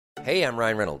Hey, I'm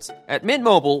Ryan Reynolds. At Mint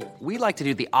Mobile, we like to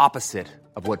do the opposite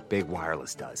of what Big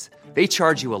Wireless does. They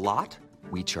charge you a lot,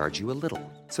 we charge you a little.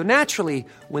 So naturally,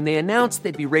 when they announced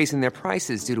they'd be raising their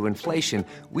prices due to inflation,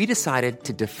 we decided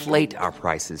to deflate our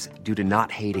prices due to not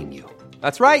hating you.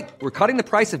 That's right. We're cutting the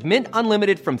price of Mint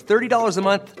Unlimited from $30 a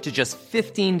month to just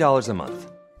 $15 a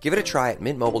month. Give it a try at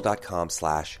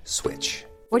mintmobile.com/switch.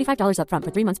 $45 up front for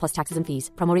 3 months plus taxes and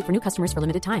fees. Promo rate for new customers for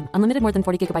limited time. Unlimited more than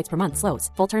 40 gigabytes per month. Slows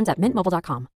full terms at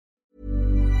mintmobile.com.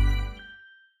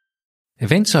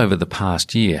 Events over the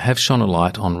past year have shone a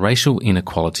light on racial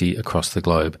inequality across the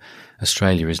globe.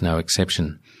 Australia is no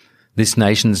exception. This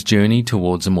nation's journey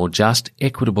towards a more just,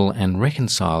 equitable and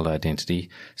reconciled identity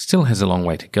still has a long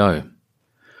way to go.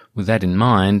 With that in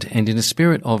mind, and in a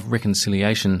spirit of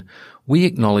reconciliation, we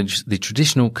acknowledge the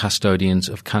traditional custodians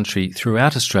of country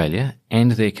throughout Australia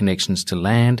and their connections to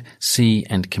land, sea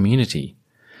and community.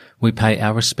 We pay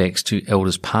our respects to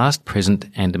elders past, present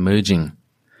and emerging,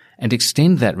 and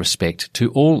extend that respect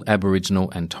to all Aboriginal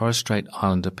and Torres Strait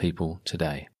Islander people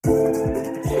today.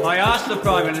 I asked the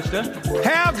Prime Minister,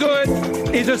 how good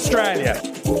is Australia?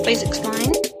 Please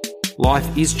explain. Life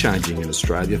is changing in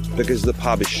Australia. Because the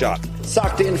pub is shut.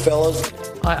 Sucked in, fellas.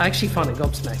 I actually find it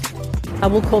gobsmacking. I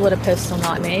will call it a personal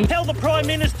nightmare. Tell the Prime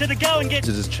Minister to go and get...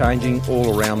 It is changing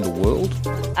all around the world.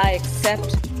 I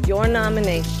accept your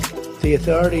nomination. The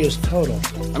authority is total.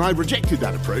 And I rejected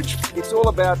that approach. It's all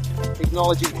about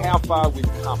acknowledging how far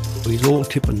we've come. He's all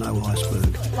tip and no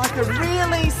iceberg. Like a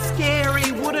really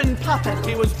scary wooden puppet.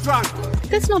 He was drunk.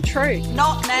 That's not true.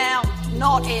 Not now,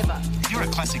 not ever. You're a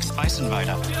classic space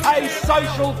invader. A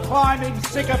social climbing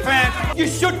sycophant. You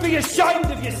should be ashamed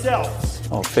of yourselves.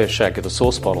 Oh, fair shake of the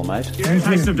sauce bottle, mate.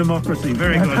 Taste of democracy.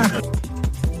 Very good.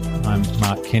 I'm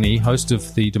Mark Kenny, host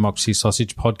of the Democracy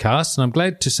Sausage podcast, and I'm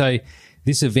glad to say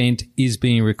this event is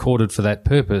being recorded for that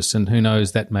purpose, and who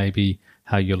knows, that may be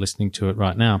how you're listening to it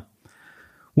right now.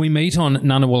 We meet on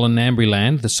Ngunnawal and Ngambri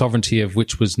land, the sovereignty of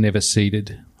which was never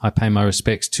ceded. I pay my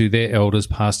respects to their elders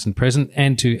past and present,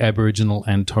 and to Aboriginal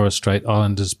and Torres Strait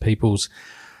Islanders peoples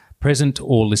present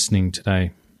or listening today.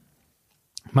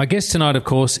 My guest tonight, of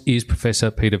course, is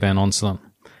Professor Peter Van Onselen,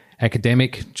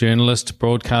 academic, journalist,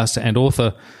 broadcaster and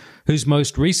author, whose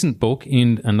most recent book,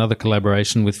 in another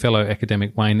collaboration with fellow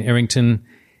academic Wayne Errington,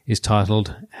 is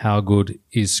titled How Good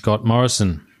is Scott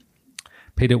Morrison?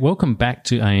 Peter, welcome back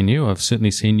to ANU. I've certainly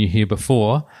seen you here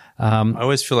before. I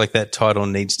always feel like that title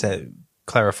needs to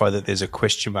clarify that there's a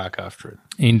question mark after it.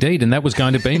 Indeed, and that was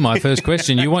going to be my first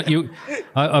question.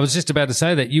 I was just about to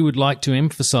say that you would like to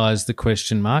emphasise the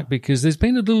question mark, because there's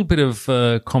been a little bit of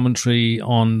commentary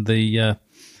on the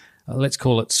let's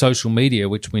call it social media,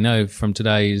 which we know from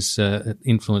today is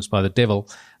influenced by the devil.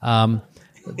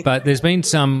 But there's been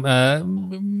some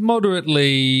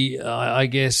moderately, I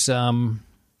guess,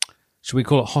 should we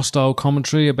call it hostile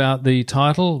commentary about the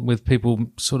title, with people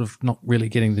sort of not really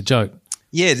getting the joke.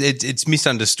 Yeah, it's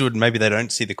misunderstood. Maybe they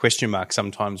don't see the question mark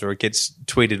sometimes, or it gets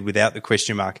tweeted without the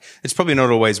question mark. It's probably not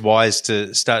always wise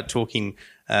to start talking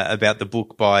about the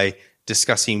book by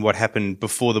discussing what happened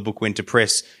before the book went to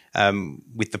press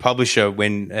with the publisher,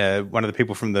 when one of the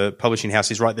people from the publishing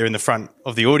house is right there in the front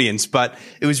of the audience. But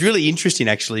it was really interesting,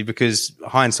 actually, because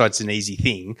hindsight's an easy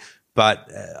thing.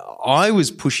 But I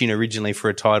was pushing originally for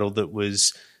a title that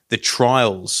was The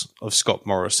Trials of Scott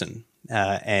Morrison,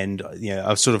 and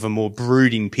a sort of a more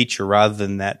brooding picture, rather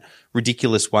than that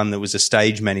ridiculous one that was a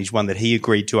stage managed one that he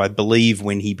agreed to, I believe,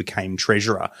 when he became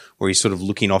treasurer, where he's sort of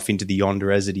looking off into the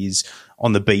yonder as it is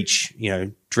on the beach,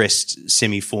 dressed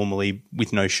semi-formally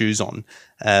with no shoes on.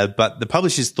 But the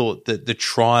publishers thought that the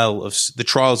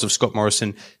trials of Scott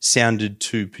Morrison sounded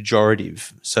too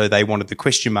pejorative. So they wanted the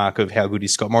question mark of how good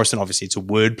is Scott Morrison. Obviously, it's a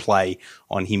word play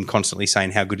on him constantly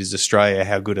saying how good is Australia,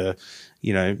 how good are,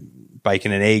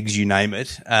 bacon and eggs, you name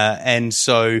it. And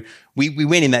so we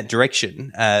went in that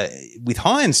direction. With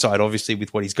hindsight, obviously,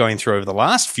 with what he's going through over the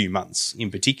last few months,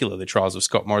 in particular, the trials of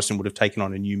Scott Morrison would have taken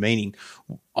on a new meaning.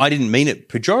 I didn't mean it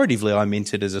pejoratively. I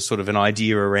meant it as a sort of an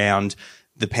idea around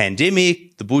the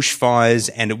pandemic, the bushfires,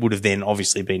 and it would have then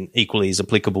obviously been equally as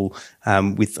applicable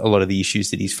with a lot of the issues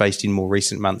that he's faced in more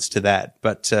recent months to that.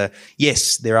 But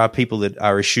yes, there are people that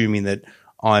are assuming that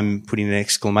I'm putting an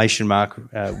exclamation mark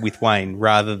with Wayne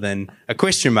rather than a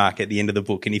question mark at the end of the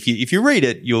book. And if you read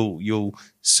it, you'll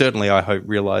certainly, I hope,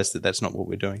 realise that that's not what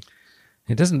we're doing.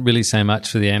 It doesn't really say much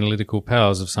for the analytical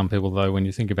powers of some people, though, when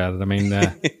you think about it. I mean,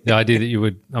 the idea that you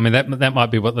would – I mean, that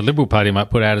might be what the Liberal Party might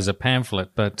put out as a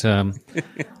pamphlet, but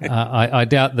I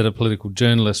doubt that a political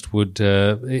journalist would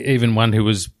even one who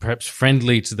was perhaps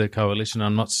friendly to the coalition.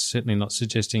 I'm certainly not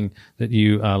suggesting that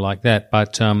you are like that,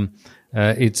 but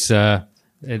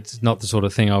it's not the sort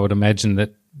of thing I would imagine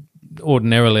that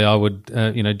ordinarily I would,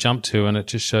 jump to, and it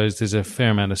just shows there's a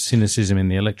fair amount of cynicism in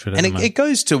the electorate. And it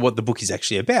goes to what the book is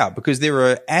actually about, because there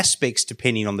are aspects,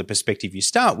 depending on the perspective you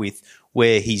start with,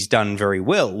 where he's done very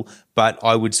well, but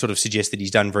I would sort of suggest that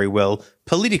he's done very well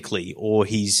politically, or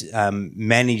he's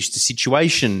managed the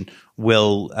situation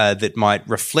well that might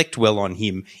reflect well on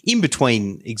him, in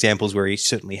between examples where he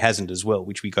certainly hasn't as well,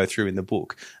 which we go through in the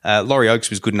book. Laurie Oakes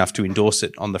was good enough to endorse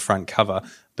it on the front cover,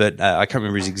 but I can't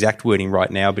remember his exact wording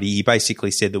right now, but he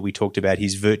basically said that we talked about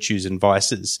his virtues and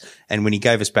vices. And when he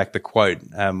gave us back the quote,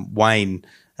 Wayne,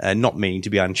 not meaning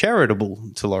to be uncharitable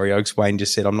to Laurie Oakes, Wayne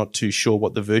just said, I'm not too sure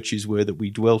what the virtues were that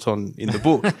we dwelt on in the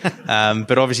book.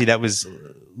 But obviously that was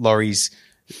Laurie's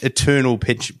eternal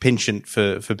penchant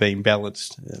for being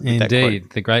balanced.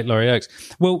 Indeed, the great Laurie Oakes.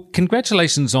 Well,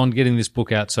 congratulations on getting this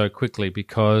book out so quickly,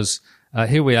 because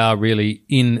here we are really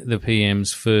in the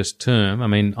PM's first term. I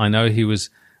mean, I know he was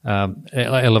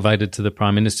elevated to the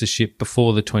prime ministership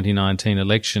before the 2019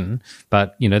 election,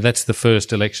 but that's the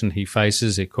first election he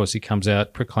faces. Of course, he comes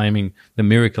out proclaiming the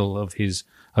miracle of his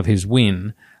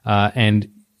win,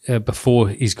 and before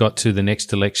he's got to the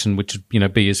next election, which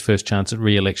would be his first chance at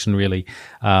re-election. Really,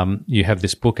 you have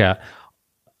this book out.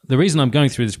 The reason I'm going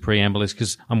through this preamble is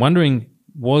because I'm wondering,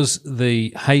 was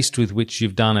the haste with which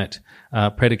you've done it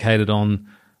predicated on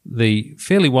the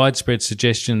fairly widespread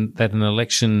suggestion that an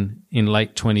election in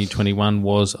late 2021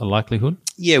 was a likelihood?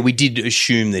 Yeah, we did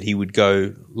assume that he would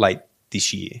go late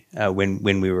this year when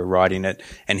we were writing it,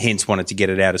 and hence wanted to get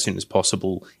it out as soon as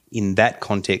possible in that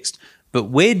context. But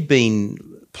we'd been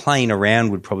playing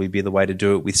around, would probably be the way to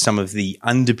do it, with some of the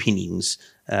underpinnings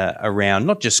around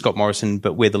not just Scott Morrison,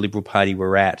 but where the Liberal Party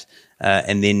were at,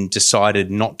 and then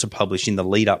decided not to publish in the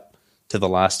lead up to the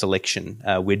last election.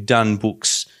 We'd done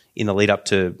books in the lead up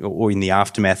to, or in the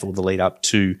aftermath or the lead up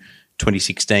to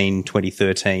 2016,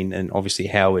 2013, and obviously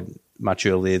Howard much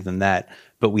earlier than that.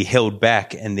 But we held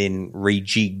back and then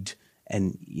rejigged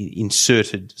and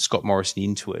inserted Scott Morrison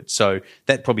into it. So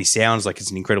that probably sounds like it's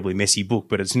an incredibly messy book,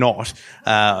 but it's not.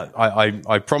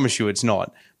 I promise you it's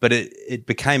not. But it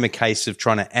became a case of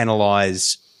trying to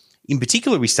analyse. In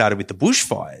particular, we started with the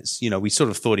bushfires. We sort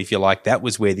of thought, if you like, that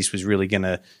was where this was really going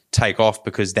to take off,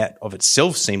 because that of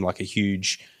itself seemed like a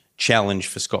huge challenge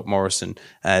for Scott Morrison.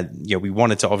 We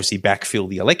wanted to obviously backfill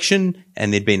the election,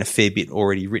 and there'd been a fair bit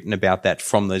already written about that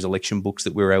from those election books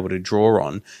that we were able to draw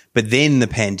on. But then the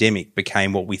pandemic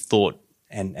became what we thought,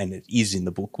 and it is in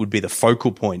the book, would be the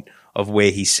focal point of where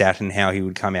he sat and how he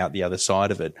would come out the other side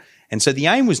of it. And so the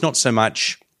aim was not so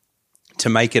much to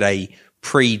make it a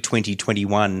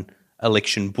pre-2021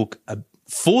 election book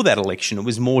for that election. It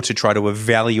was more to try to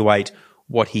evaluate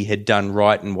what he had done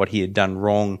right and what he had done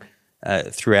wrong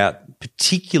throughout,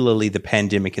 particularly the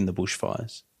pandemic and the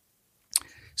bushfires.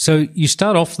 So you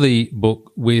start off the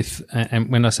book with,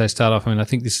 and when I say start off, I mean, I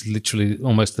think this is literally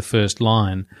almost the first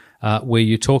line, where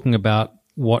you're talking about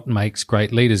what makes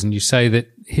great leaders. And you say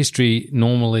that history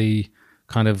normally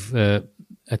kind of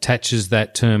attaches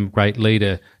that term great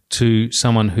leader to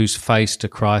someone who's faced a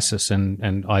crisis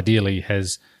and ideally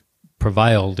has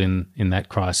prevailed in that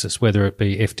crisis, whether it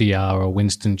be FDR or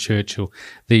Winston Churchill,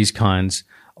 these kinds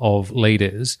of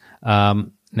leaders.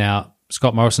 Now,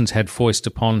 Scott Morrison's had foist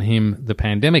upon him the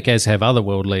pandemic, as have other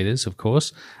world leaders, of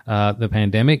course, the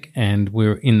pandemic, and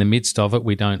we're in the midst of it.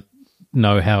 We don't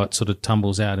know how it sort of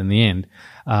tumbles out in the end.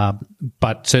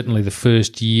 But certainly the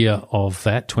first year of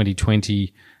that,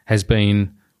 2020, has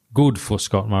been good for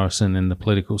Scott Morrison in the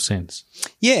political sense.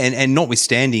 Yeah, and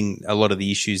notwithstanding a lot of the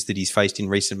issues that he's faced in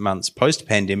recent months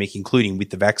post-pandemic, including with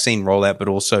the vaccine rollout, but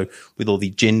also with all the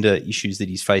gender issues that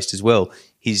he's faced as well,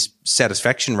 his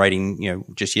satisfaction rating,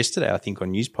 just yesterday, I think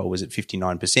on Newspoll, was at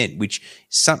 59%, which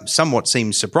somewhat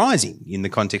seems surprising in the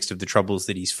context of the troubles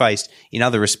that he's faced. In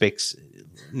other respects,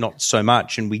 not so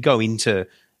much. And we go into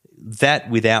that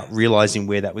without realising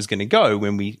where that was going to go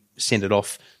when we send it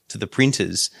off to the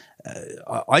printers.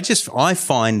 I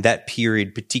find that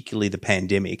period, particularly the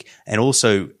pandemic, and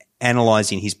also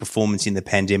analysing his performance in the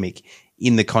pandemic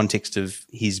in the context of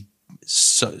his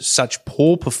such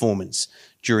poor performance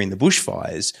during the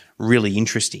bushfires, really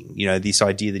interesting. This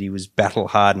idea that he was battle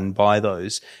hardened by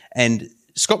those. And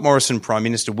Scott Morrison, Prime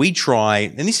Minister, we try,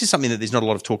 and this is something that there's not a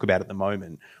lot of talk about at the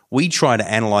moment, we try to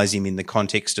analyse him in the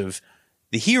context of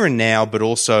the here and now, but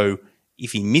also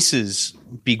if he misses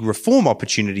big reform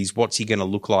opportunities, what's he going to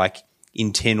look like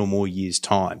in 10 or more years'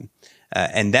 time?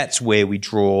 And that's where we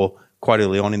draw quite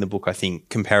early on in the book, I think,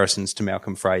 comparisons to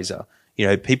Malcolm Fraser.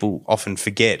 People often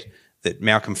forget that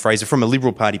Malcolm Fraser, from a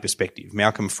Liberal Party perspective,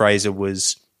 Malcolm Fraser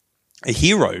was a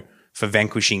hero for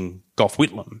vanquishing Gough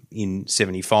Whitlam in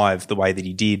 75 the way that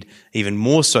he did, even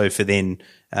more so for then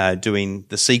doing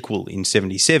the sequel in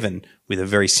 77 with a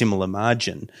very similar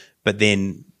margin. But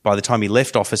then by the time he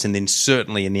left office, and then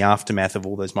certainly in the aftermath of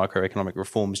all those microeconomic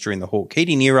reforms during the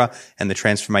Hawke-Keating era and the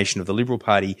transformation of the Liberal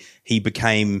Party, he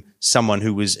became someone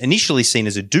who was initially seen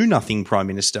as a do-nothing Prime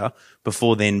Minister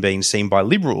before then being seen by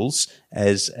Liberals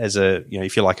as a,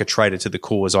 if you like, a traitor to the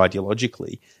cause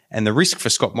ideologically. And the risk for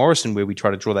Scott Morrison, where we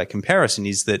try to draw that comparison,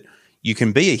 is that you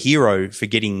can be a hero for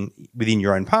getting, within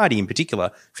your own party in particular,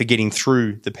 for getting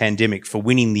through the pandemic, for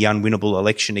winning the unwinnable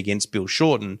election against Bill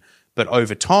Shorten. But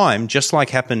over time, just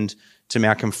like happened to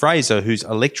Malcolm Fraser, whose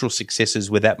electoral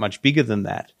successes were that much bigger than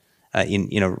that,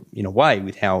 in a way,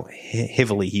 with how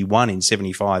heavily he won in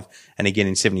 75 and again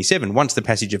in 77, once the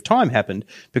passage of time happened,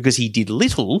 because he did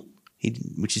little,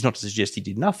 which is not to suggest he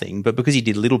did nothing, but because he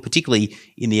did little, particularly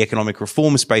in the economic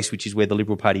reform space, which is where the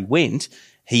Liberal Party went,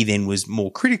 he then was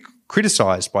more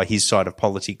criticised by his side of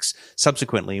politics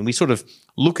subsequently. And we sort of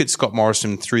look at Scott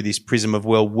Morrison through this prism of,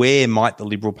 well, where might the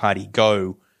Liberal Party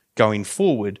go going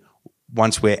forward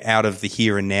once we're out of the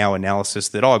here and now analysis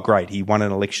that, oh, great, he won an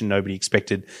election nobody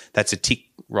expected, that's a tick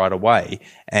right away.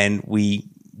 And we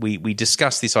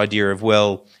discuss this idea of,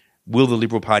 well, will the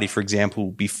Liberal Party, for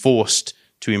example, be forced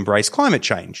to embrace climate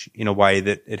change in a way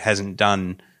that it hasn't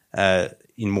done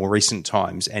in more recent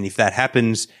times? And if that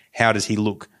happens, how does he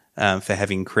look for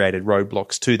having created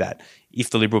roadblocks to that? If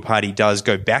the Liberal Party does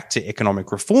go back to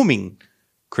economic reforming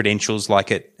credentials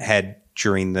like it had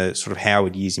during the sort of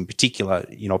Howard years in particular,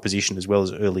 in opposition as well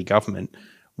as early government,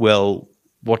 well,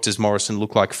 what does Morrison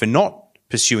look like for not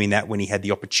pursuing that when he had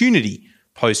the opportunity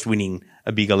post-winning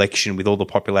a big election with all the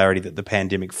popularity that the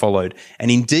pandemic followed?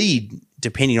 And indeed,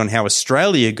 depending on how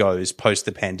Australia goes post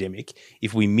the pandemic,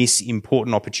 if we miss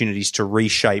important opportunities to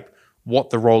reshape what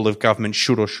the role of government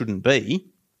should or shouldn't be,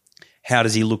 how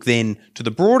does he look then to the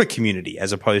broader community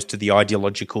as opposed to the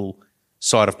ideological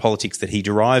side of politics that he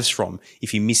derives from, if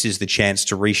he misses the chance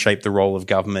to reshape the role of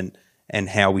government and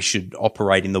how we should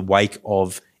operate in the wake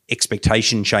of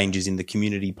expectation changes in the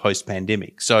community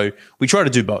post-pandemic? So we try to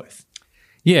do both.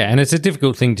 Yeah, and it's a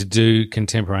difficult thing to do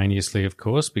contemporaneously, of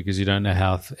course, because you don't know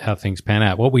how things pan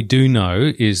out. What we do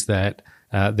know is that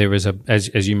there is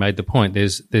as you made the point,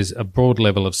 there's a broad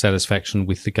level of satisfaction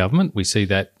with the government. We see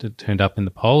that turned up in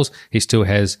the polls. He still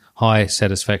has high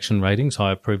satisfaction ratings,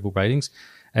 high approval ratings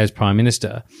as Prime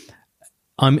Minister.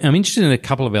 I'm interested in a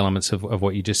couple of elements of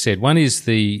what you just said. One is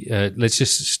let's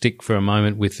just stick for a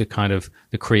moment with the kind of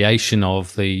the creation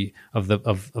of the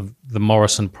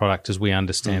Morrison product as we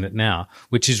understand it now,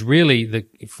 which is really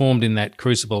formed in that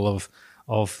crucible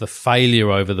of the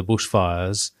failure over the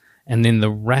bushfires and then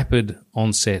the rapid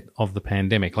onset of the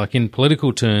pandemic. Like in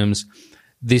political terms,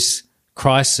 this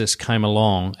crisis came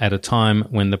along at a time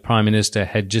when the Prime Minister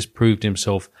had just proved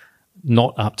himself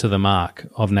not up to the mark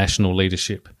of national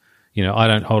leadership. I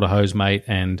don't hold a hose, mate,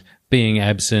 and being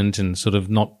absent and sort of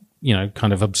not,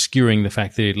 kind of obscuring the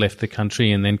fact that he'd left the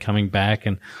country and then coming back,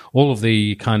 and all of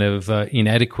the kind of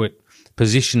inadequate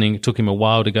positioning. It took him a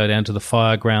while to go down to the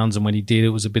fire grounds, and when he did, it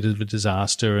was a bit of a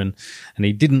disaster, and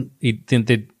he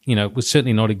was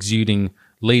certainly not exuding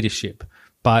leadership.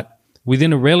 But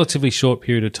within a relatively short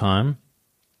period of time,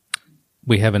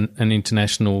 we have an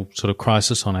international sort of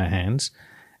crisis on our hands.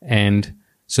 And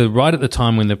so right at the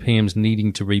time when the PM's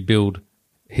needing to rebuild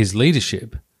his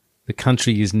leadership, the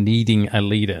country is needing a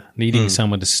leader, needing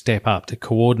someone to step up, to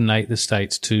coordinate the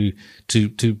states, to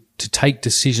take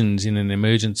decisions in an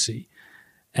emergency.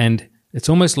 And it's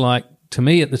almost like, to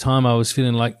me at the time, I was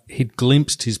feeling like he'd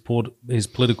glimpsed his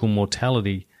political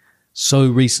mortality so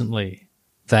recently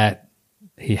that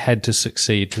he had to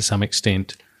succeed to some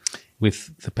extent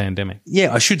with the pandemic.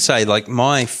 Yeah, I should say, like,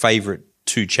 my favourite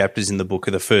 2 chapters in the book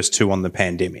are the first 2 on the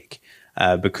pandemic,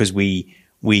 because we,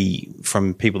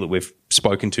 from people that we've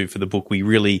spoken to for the book, we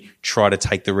really try to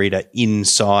take the reader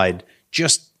inside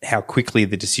just how quickly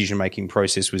the decision-making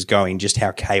process was going, just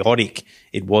how chaotic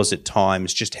it was at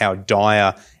times, just how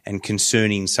dire and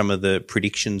concerning some of the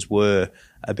predictions were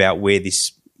about where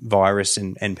this virus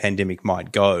and pandemic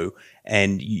might go.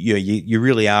 And you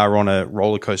really are on a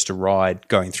roller coaster ride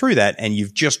going through that, and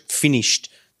you've just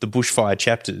finished the bushfire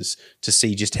chapters to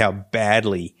see just how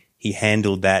badly he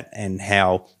handled that and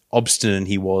how obstinate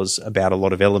he was about a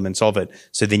lot of elements of it.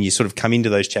 So then you sort of come into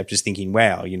those chapters thinking,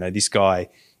 wow, this guy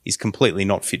is completely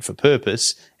not fit for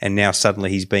purpose, and now suddenly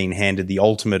he's been handed the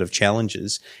ultimate of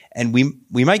challenges. And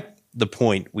we make the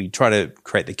point, we try to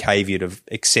create the caveat of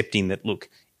accepting that, look,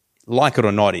 like it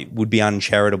or not, it would be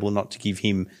uncharitable not to give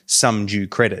him some due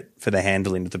credit for the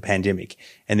handling of the pandemic.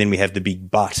 And then we have the big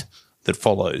but that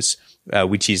follows.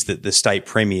 which is that the state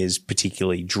premiers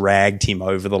particularly dragged him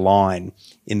over the line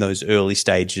in those early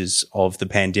stages of the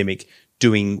pandemic,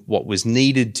 doing what was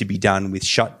needed to be done with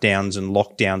shutdowns and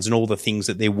lockdowns and all the things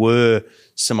that there were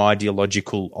some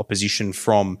ideological opposition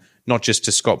from, not just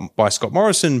to Scott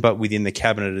Morrison, but within the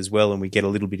cabinet as well. And we get a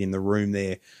little bit in the room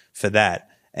there for that.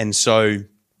 And so,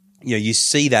 you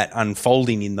see that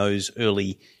unfolding in those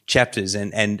early chapters.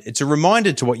 And it's a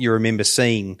reminder to what you remember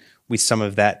seeing with some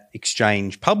of that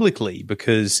exchange publicly,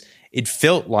 because it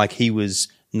felt like he was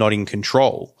not in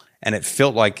control. And it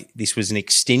felt like this was an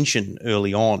extension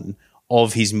early on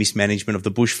of his mismanagement of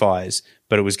the bushfires,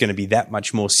 but it was going to be that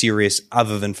much more serious,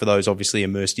 other than for those obviously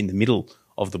immersed in the middle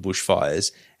of the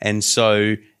bushfires. And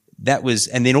so that was,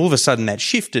 and then all of a sudden that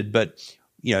shifted. But,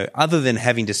 other than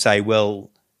having to say, well,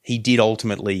 he did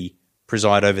ultimately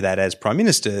preside over that as Prime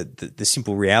Minister, the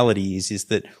simple reality is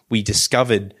that we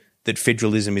discovered that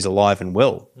federalism is alive and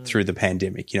well through the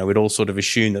pandemic. We'd all sort of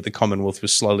assumed that the Commonwealth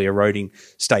was slowly eroding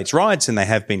states' rights, and they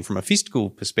have been from a fiscal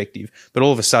perspective. But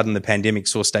all of a sudden, the pandemic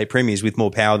saw state premiers with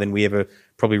more power than we ever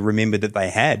probably remembered that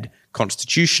they had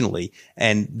constitutionally.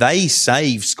 And they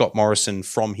saved Scott Morrison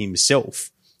from himself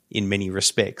in many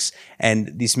respects.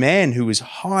 And this man who was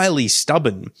highly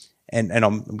stubborn, and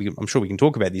I'm sure we can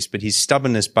talk about this, but his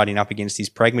stubbornness butting up against his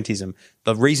pragmatism,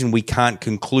 the reason we can't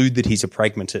conclude that he's a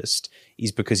pragmatist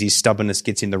is because his stubbornness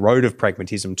gets in the road of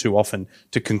pragmatism too often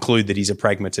to conclude that he's a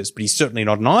pragmatist. But he's certainly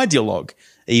not an ideologue,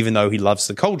 even though he loves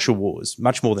the culture wars,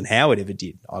 much more than Howard ever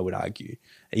did, I would argue,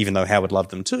 even though Howard loved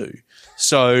them too.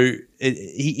 So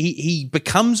he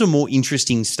becomes a more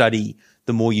interesting study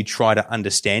the more you try to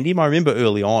understand him. I remember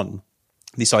early on,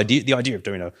 the idea of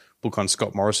doing a book on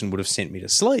Scott Morrison would have sent me to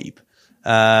sleep.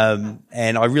 And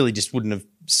I really just wouldn't have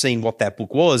seen what that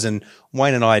book was. And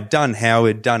Wayne and I had done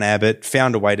Howard, done Abbott,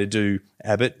 found a way to do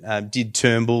Abbott, did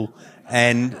Turnbull,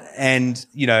 and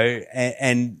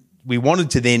we wanted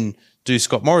to then do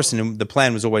Scott Morrison. And the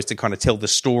plan was always to kind of tell the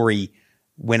story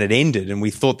when it ended. And we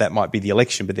thought that might be the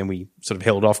election, but then we sort of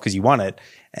held off because he won it.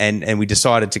 And we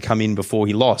decided to come in before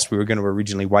he lost. We were going to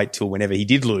originally wait till whenever he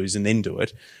did lose and then do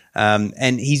it.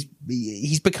 And he's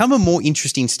become a more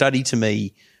interesting study to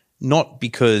me, not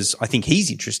because I think he's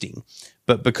interesting,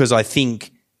 but because I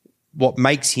think what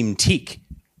makes him tick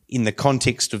in the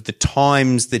context of the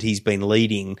times that he's been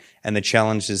leading and the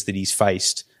challenges that he's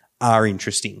faced are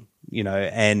interesting,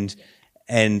 and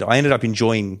I ended up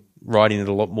enjoying writing it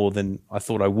a lot more than I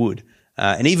thought I would.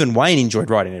 And even Wayne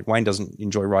enjoyed writing it. Wayne doesn't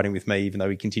enjoy writing with me, even though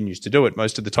he continues to do it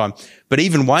most of the time. But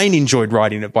even Wayne enjoyed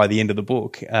writing it by the end of the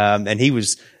book. And he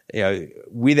was,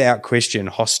 without question,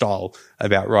 hostile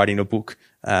about writing a book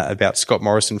about Scott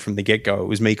Morrison from the get-go. It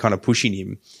was me kind of pushing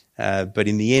him. But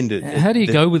in the end... How do you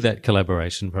go with that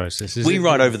collaboration process? We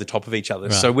write over the top of each other.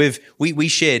 Right. So we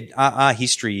shared... Our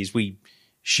history is we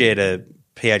shared a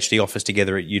PhD office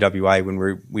together at UWA when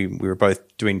we were both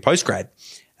doing postgrad.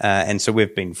 And so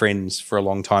we've been friends for a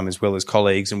long time as well as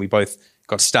colleagues, and we both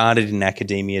got started in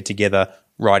academia together,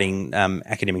 writing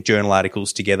academic journal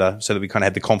articles together so that we kind of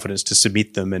had the confidence to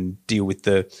submit them and deal with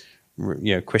the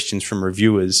questions from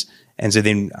reviewers. And so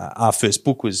then our first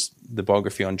book was the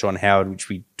biography on John Howard, which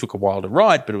we took a while to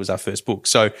write, but it was our first book.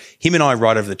 So him and I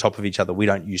write over the top of each other. We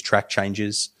don't use track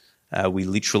changes. We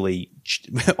literally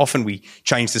often we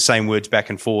change the same words back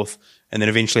and forth and then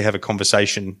eventually have a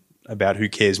conversation about who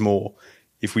cares more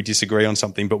if we disagree on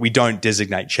something, but we don't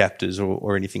designate chapters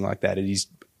or anything like that. It is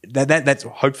that's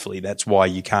hopefully that's why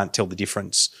you can't tell the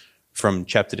difference from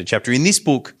chapter to chapter. In this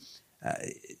book,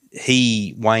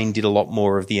 Wayne did a lot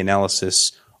more of the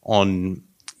analysis on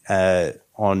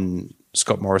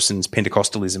Scott Morrison's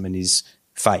Pentecostalism and his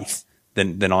faith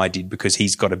than I did, because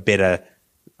he's got a better,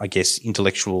 I guess,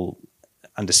 intellectual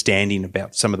understanding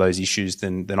about some of those issues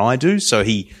than I do. So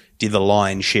he did the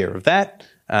lion's share of that.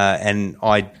 And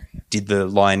I did the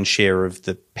lion's share of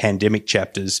the pandemic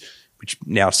chapters, which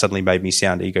now suddenly made me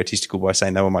sound egotistical by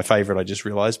saying they were my favourite, I just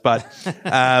realised. But you've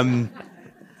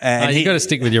got to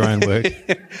stick with your own work.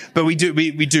 But we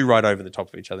do write over the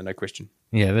top of each other, no question.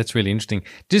 Yeah, that's really interesting.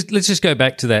 Let's just go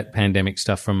back to that pandemic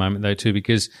stuff for a moment, though, too,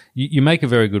 because you make a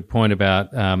very good point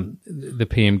about the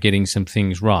PM getting some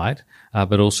things right,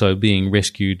 but also being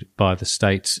rescued by the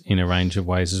states in a range of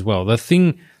ways as well. The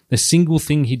single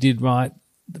thing he did right,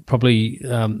 probably,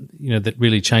 that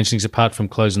really changed things apart from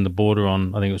closing the border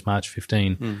on, I think it was March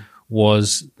 15,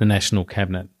 was the National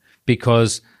Cabinet,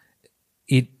 because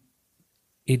it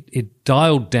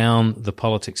dialed down the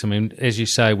politics. I mean, as you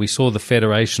say, we saw the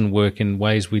Federation work in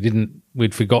ways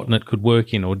we'd forgotten it could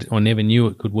work in or never knew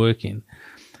it could work in.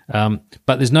 But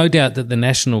there's no doubt that the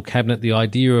National Cabinet, the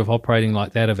idea of operating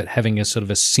like that, of it having a sort of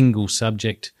a single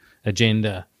subject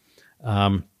agenda,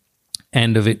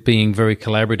 and of it being very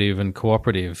collaborative and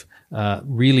cooperative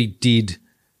really did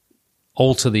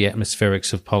alter the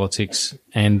atmospherics of politics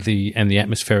and the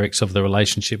atmospherics of the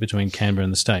relationship between Canberra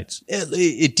and the States.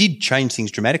 It did change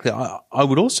things dramatically. I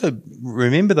would also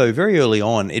remember, though, very early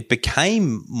on, it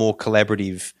became more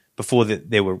collaborative before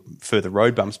there were further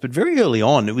road bumps. But very early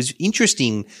on, it was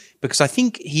interesting because I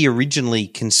think he originally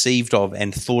conceived of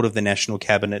and thought of the National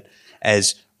Cabinet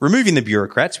as removing the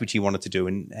bureaucrats, which he wanted to do,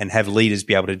 and have leaders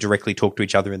be able to directly talk to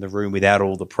each other in the room without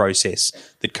all the process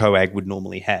that COAG would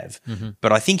normally have. Mm-hmm.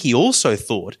 But I think he also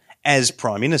thought, as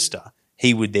Prime Minister,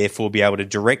 he would therefore be able to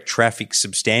direct traffic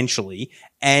substantially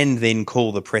and then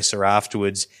call the presser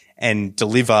afterwards and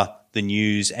deliver the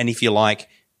news and, if you like,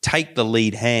 take the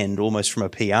lead hand almost from a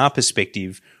PR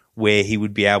perspective, where he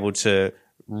would be able to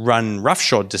run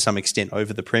roughshod to some extent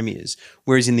over the premiers.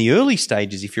 Whereas in the early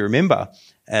stages, if you remember,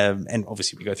 and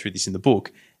obviously we go through this in the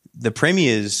book, the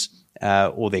premiers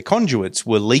or their conduits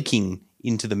were leaking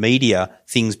into the media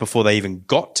things before they even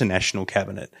got to National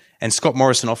Cabinet. And Scott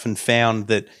Morrison often found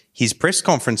that his press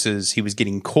conferences, he was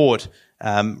getting caught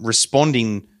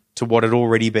responding to what had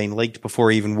already been leaked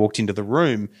before he even walked into the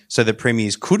room, so that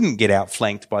premiers couldn't get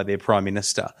outflanked by their Prime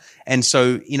Minister. And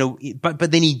so,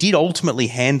 but then he did ultimately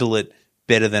handle it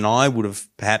better than I would have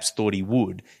perhaps thought he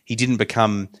would. He didn't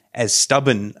become as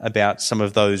stubborn about some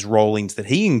of those rollings that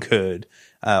he incurred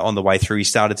on the way through. He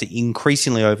started to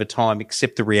increasingly over time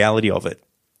accept the reality of it,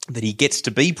 that he gets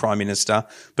to be Prime Minister,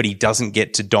 but he doesn't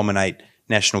get to dominate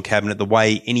National Cabinet the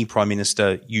way any Prime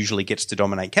Minister usually gets to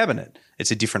dominate Cabinet.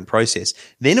 It's a different process.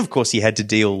 Then, of course, he had to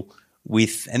deal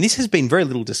with, and this has been very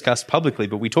little discussed publicly,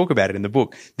 but we talk about it in the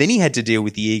book, then he had to deal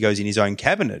with the egos in his own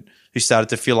cabinet who started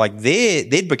to feel like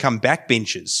they'd become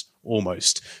backbenchers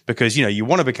almost, because, you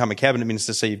want to become a cabinet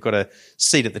minister, so you've got a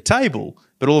seat at the table,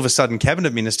 but all of a sudden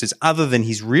cabinet ministers, other than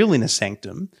his real inner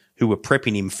sanctum, who were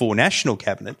prepping him for National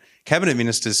Cabinet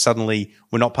ministers suddenly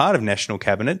were not part of National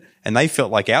Cabinet, and they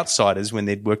felt like outsiders when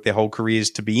they'd worked their whole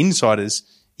careers to be insiders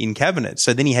in Cabinet.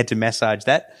 So then he had to massage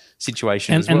that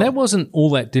situation as well. And that wasn't all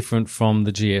that different from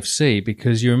the GFC,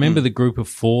 because you remember the group of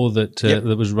four that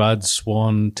that was Rudd,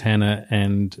 Swan, Tanner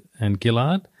and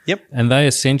Gillard? Yep. And they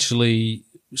essentially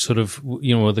sort of,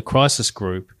 were the crisis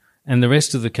group, and the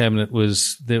rest of the Cabinet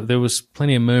was, there was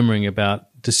plenty of murmuring about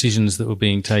decisions that were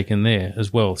being taken there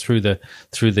as well through the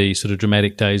sort of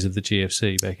dramatic days of the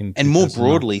GFC back in. And more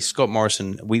broadly, Scott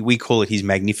Morrison, we call it his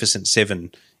Magnificent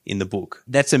Seven in the book.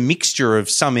 That's a mixture of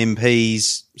some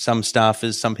MPs, some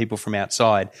staffers, some people from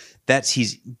outside. That's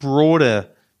his broader,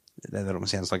 that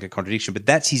almost sounds like a contradiction, but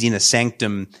that's his inner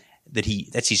sanctum,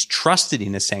 that's his trusted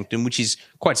inner sanctum, which is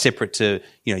quite separate to,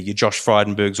 your Josh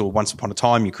Frydenbergs or once upon a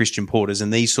time your Christian Porters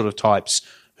and these sort of types,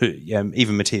 who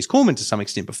even Matthias Cormann to some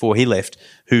extent before he left,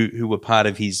 who were part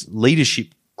of his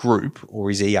leadership group or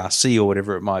his ERC or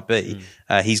whatever it might be.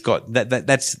 He's got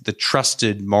that's the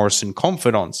trusted Morrison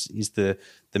confidants, is the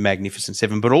Magnificent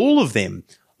Seven. But all of them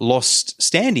lost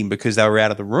standing because they were out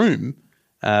of the room,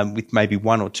 with maybe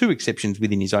one or two exceptions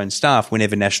within his own staff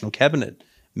whenever National Cabinet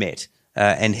met.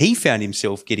 And he found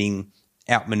himself getting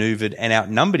outmanoeuvred and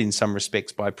outnumbered in some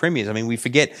respects by premiers. I mean, we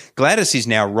forget Gladys is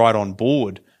now right on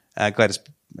board, Gladys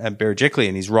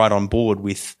Berejiklian is right on board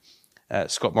with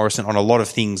Scott Morrison on a lot of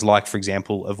things, like, for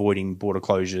example, avoiding border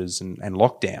closures and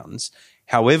lockdowns.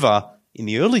 However, in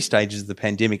the early stages of the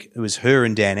pandemic, it was her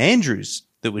and Dan Andrews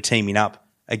that were teaming up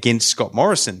against Scott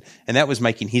Morrison, and that was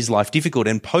making his life difficult.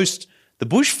 And post the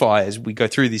bushfires, we go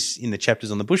through this in the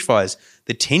chapters on the bushfires,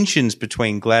 the tensions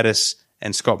between Gladys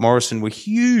and Scott Morrison were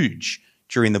huge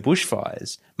during the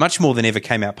bushfires, much more than ever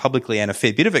came out publicly, and a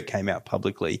fair bit of it came out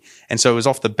publicly. And so it was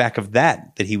off the back of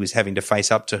that he was having to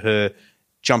face up to her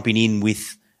jumping in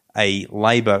with a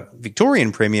Labor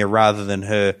Victorian Premier rather than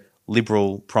her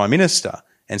Liberal Prime Minister.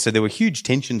 And so there were huge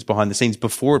tensions behind the scenes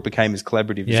before it became as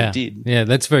collaborative as it did. Yeah,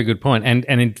 that's a very good point.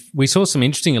 And we saw some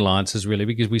interesting alliances, really,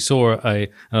 because we saw an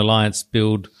alliance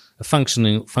build, a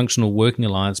functional working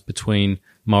alliance between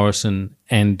Morrison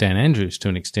and Dan Andrews to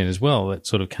an extent as well. That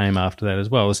sort of came after that as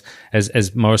well,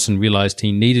 as Morrison realised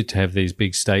he needed to have these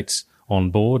big states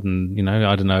on board.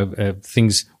 And,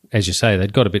 things, as you say,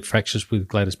 they'd got a bit fractious with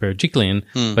Gladys Berejiklian,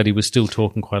 but he was still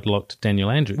talking quite a lot to Daniel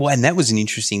Andrews. Well, and that was an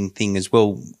interesting thing as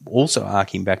well, also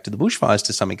arcing back to the bushfires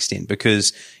to some extent,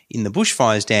 because in the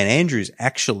bushfires, Dan Andrews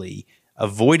actually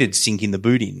avoided sinking the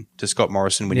boot in to Scott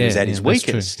Morrison when he was at his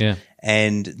weakest. True, yeah.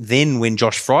 And then when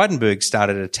Josh Frydenberg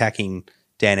started attacking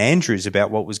Dan Andrews about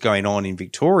what was going on in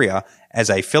Victoria, as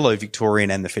a fellow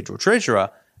Victorian and the Federal Treasurer,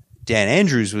 Dan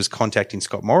Andrews was contacting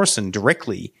Scott Morrison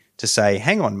directly to say,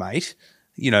 hang on, mate,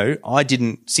 I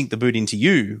didn't sink the boot into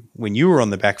you when you were on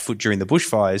the back foot during the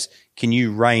bushfires. Can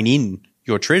you rein in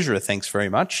your treasurer, thanks very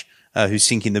much, who's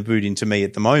sinking the boot into me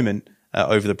at the moment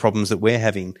over the problems that we're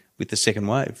having with the second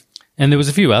wave. And there was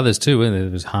a few others too. There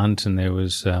was Hunt and there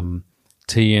was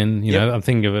Tian. You know, I'm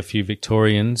thinking of a few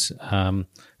Victorians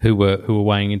who were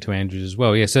weighing into Andrews as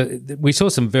well. Yeah, so we saw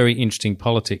some very interesting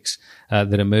politics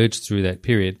that emerged through that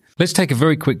period. Let's take a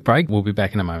very quick break. We'll be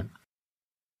back in a moment.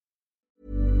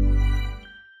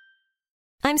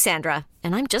 I'm Sandra,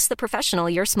 and I'm just the professional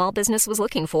your small business was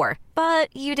looking for.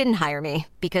 But you didn't hire me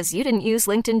because you didn't use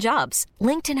LinkedIn Jobs.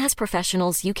 LinkedIn has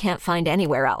professionals you can't find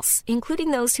anywhere else,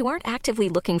 including those who aren't actively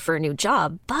looking for a new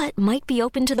job, but might be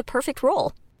open to the perfect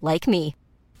role, like me.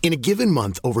 In a given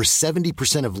month, over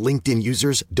 70% of LinkedIn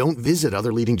users don't visit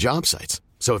other leading job sites.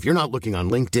 So if you're not looking on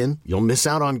LinkedIn, you'll miss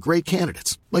out on great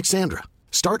candidates like Sandra.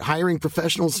 Start hiring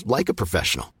professionals like a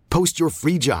professional. Post your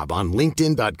free job on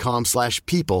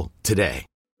linkedin.com/people today.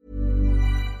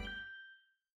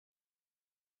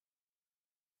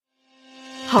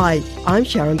 Hi, I'm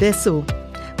Sharon Bessel.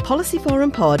 Policy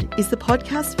Forum Pod is the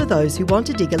podcast for those who want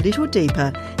to dig a little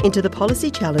deeper into the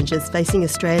policy challenges facing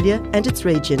Australia and its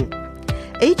region.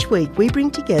 Each week we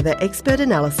bring together expert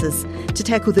analysis to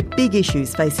tackle the big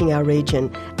issues facing our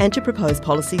region and to propose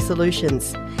policy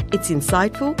solutions. It's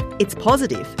insightful, it's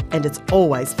positive, and it's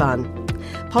always fun.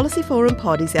 Policy Forum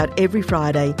Pod is out every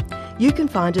Friday. You can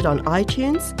find it on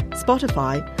iTunes,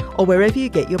 Spotify, or wherever you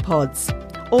get your pods.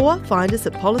 Or find us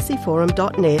at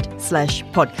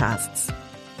policyforum.net/podcasts.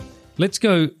 Let's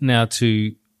go now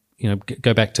to,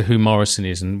 go back to who Morrison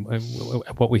is and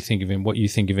what we think of him, what you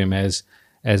think of him as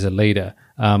a leader.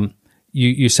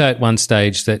 You say at one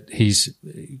stage that he's,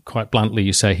 quite bluntly,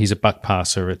 you say he's a buck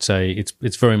passer. It's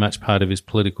very much part of his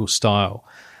political style.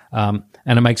 And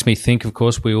it makes me think, of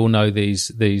course, we all know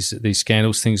these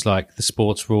scandals, things like the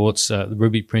sports rorts, the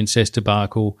Ruby Princess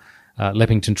debacle,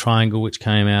 Leppington Triangle, which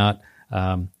came out,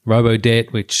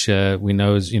 Robo-Debt, which we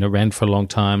know is, ran for a long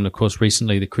time, and of course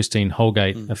recently the Christine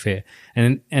Holgate affair.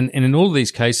 And in all of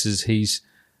these cases, he's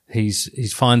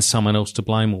finds someone else to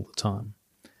blame all the time.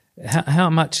 How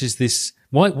much is this?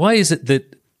 Why is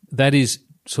it that is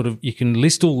sort of, you can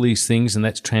list all these things and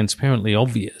that's transparently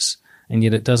obvious, and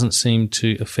yet it doesn't seem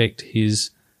to affect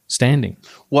his standing?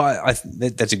 Well,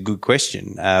 that's a good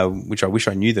question, which I wish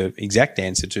I knew the exact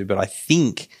answer to, but I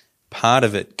think part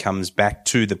of it comes back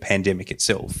to the pandemic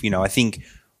itself. I think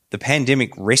the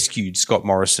pandemic rescued Scott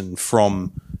Morrison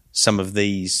from some of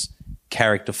these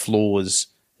character flaws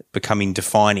becoming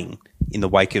defining in the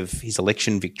wake of his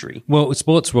election victory. Well,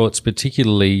 sports rorts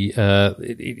particularly,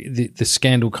 the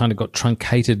scandal kind of got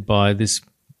truncated by this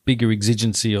bigger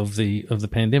exigency of the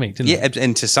pandemic, didn't it? Yeah,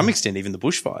 and to some extent even the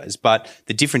bushfires. But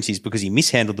the difference is, because he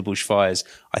mishandled the bushfires,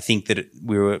 I think that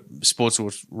sports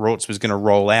rorts was going to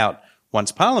roll out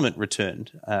once Parliament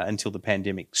returned until the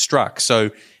pandemic struck.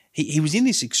 So he was in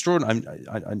this extraordinary...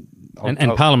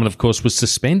 And Parliament, of course, was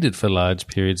suspended for large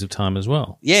periods of time as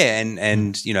well. Yeah,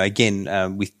 and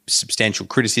again, with substantial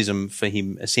criticism for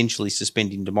him essentially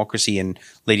suspending democracy and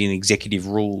letting executive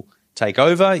rule take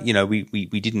over.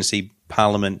 We didn't see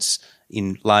parliaments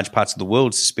in large parts of the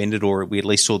world suspended, or we at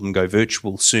least saw them go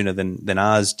virtual sooner than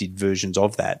ours did versions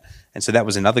of that. And so that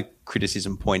was another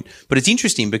criticism point. But it's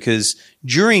interesting because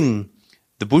during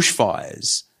the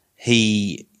bushfires,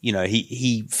 he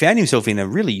found himself in a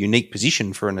really unique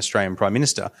position for an Australian Prime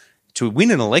Minister to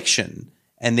win an election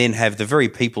and then have the very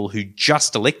people who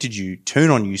just elected you turn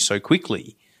on you so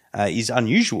quickly is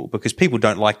unusual, because people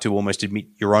don't like to almost admit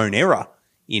your own error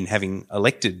in having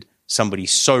elected somebody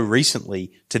so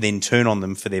recently to then turn on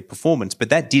them for their performance. But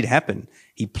that did happen.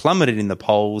 He plummeted in the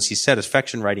polls. His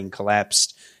satisfaction rating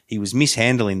collapsed. He was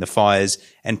mishandling the fires,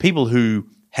 and people who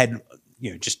had,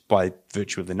 just by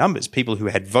virtue of the numbers, people who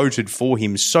had voted for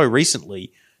him so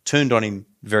recently turned on him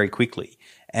very quickly.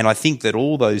 And I think that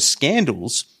all those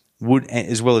scandals would,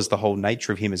 as well as the whole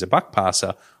nature of him as a buck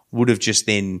passer, would have just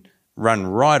then run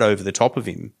right over the top of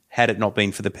him had it not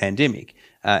been for the pandemic.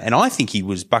 And I think he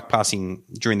was buck passing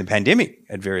during the pandemic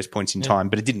at various points in time,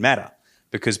 but it didn't matter,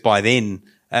 because by then,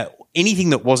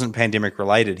 anything that wasn't pandemic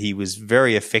related, he was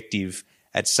very effective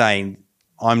at saying,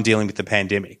 I'm dealing with the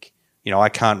pandemic. I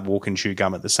can't walk and chew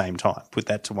gum at the same time. Put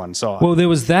that to one side. Well, there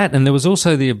was that, and there was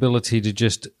also the ability to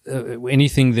just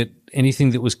anything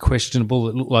that was questionable,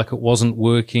 that looked like it wasn't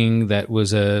working, that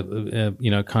was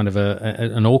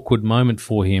an awkward moment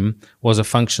for him, was a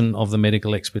function of the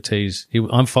medical expertise.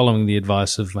 I'm following the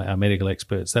advice of our medical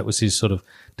experts. That was his sort of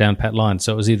down pat line.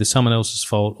 So it was either someone else's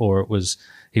fault, or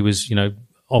he was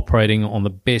operating on the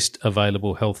best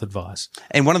available health advice.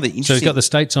 And one of the So interesting... he's got the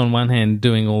states on one hand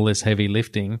doing all this heavy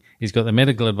lifting. He's got the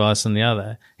medical advice on the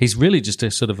other. He's really just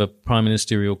a sort of a prime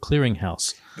ministerial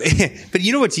clearinghouse. But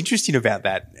you know what's interesting about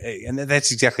that? And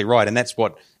that's exactly right. And it's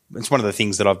one of the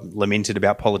things that I've lamented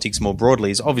about politics more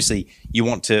broadly is obviously you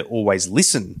want to always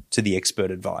listen to the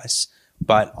expert advice.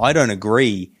 But I don't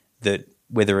agree that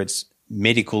whether it's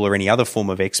medical or any other form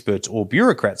of experts or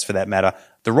bureaucrats for that matter,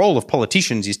 the role of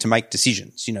politicians is to make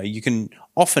decisions. You know, you can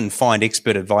often find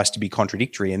expert advice to be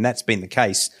contradictory, and that's been the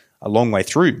case a long way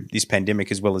through this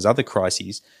pandemic as well as other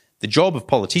crises. The job of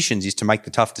politicians is to make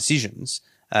the tough decisions,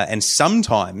 and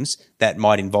sometimes that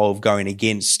might involve going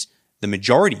against the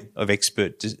majority of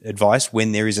expert advice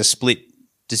when there is a split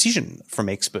decision from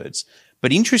experts.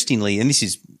 But interestingly, and this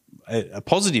is a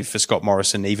positive for Scott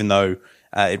Morrison, even though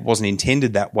it wasn't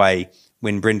intended that way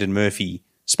when Brendan Murphy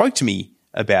spoke to me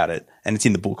about it, and it's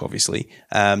in the book, obviously.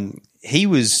 He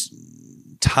was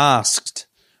tasked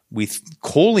with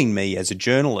calling me as a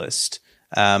journalist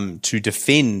to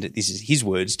defend, this is his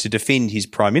words, to defend his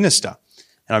Prime Minister.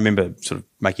 And I remember sort of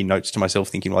making notes to myself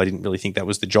thinking, well, I didn't really think that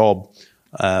was the job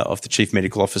of the Chief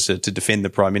Medical Officer to defend the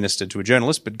Prime Minister to a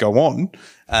journalist, but go on.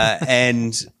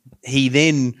 And he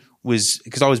then was,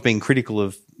 because I was being critical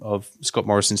of Scott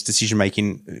Morrison's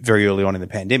decision-making very early on in the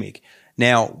pandemic.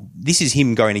 Now, this is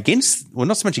him going against, well,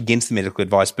 not so much against the medical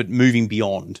advice, but moving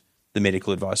beyond the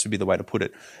medical advice would be the way to put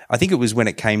it. I think it was when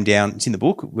it came down, it's in the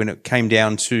book, when it came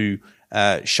down to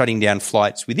shutting down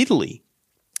flights with Italy.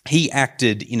 He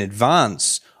acted in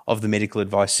advance of the medical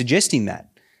advice suggesting that.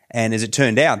 And as it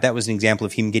turned out, that was an example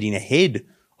of him getting ahead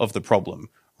of the problem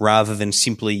rather than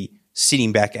simply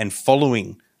sitting back and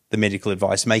following the medical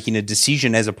advice, making a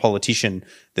decision as a politician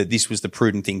that this was the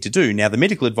prudent thing to do. Now, the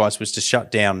medical advice was to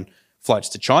shut down flights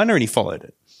to China, and he followed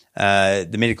it.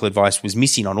 The medical advice was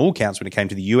missing on all counts when it came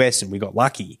to the US, and we got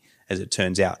lucky, as it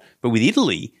turns out. But with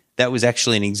Italy, that was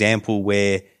actually an example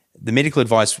where the medical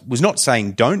advice was not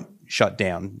saying don't shut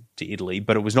down to Italy,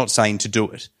 but it was not saying to do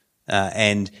it.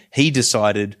 And he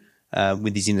decided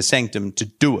with his inner sanctum to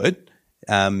do it,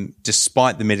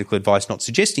 despite the medical advice not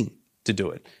suggesting to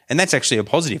do it. And that's actually a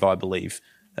positive, I believe,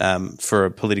 for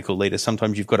a political leader.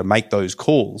 Sometimes you've got to make those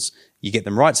calls. You get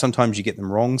them right. Sometimes you get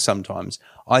them wrong. Sometimes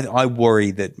I worry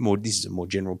that this is a more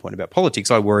general point about politics.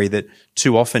 I worry that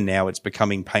too often now it's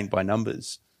becoming paint by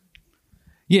numbers.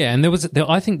 Yeah, and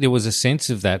I think there was a sense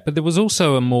of that, but there was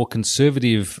also a more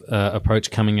conservative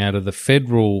approach coming out of the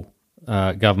federal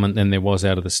government than there was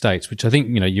out of the states, which I think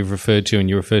you've referred to, and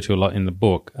you refer to a lot in the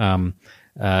book.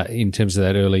 In terms of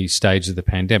that early stage of the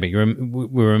pandemic.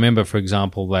 We remember, for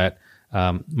example, that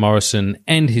Morrison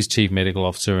and his chief medical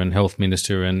officer and health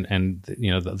minister and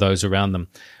those around them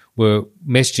were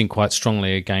messaging quite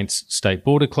strongly against state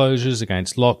border closures,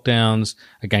 against lockdowns,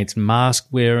 against mask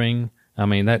wearing. I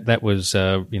mean, that was,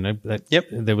 Yep.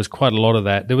 There was quite a lot of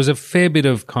that. There was a fair bit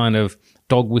of kind of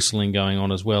dog whistling going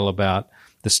on as well about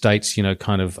the states,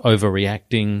 kind of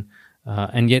overreacting.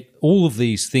 And yet all of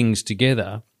these things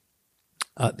together,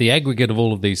 the aggregate of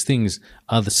all of these things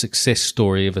are the success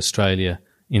story of Australia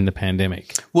in the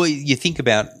pandemic. Well, you think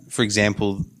about, for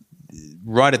example,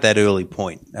 right at that early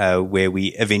point where we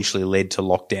eventually led to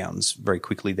lockdowns very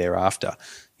quickly thereafter.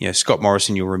 Scott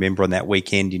Morrison, you'll remember on that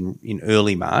weekend in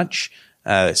early March,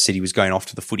 said he was going off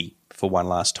to the footy for one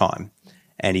last time.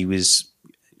 And he was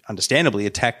understandably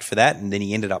attacked for that, and then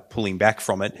he ended up pulling back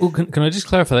from it. Well, can I just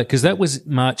clarify that? Because that was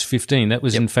March 15. That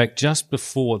was, in fact, just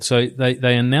before. So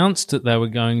they announced that they were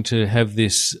going to have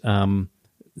this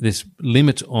this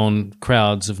limit on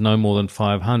crowds of no more than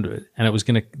 500,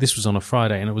 and this was on a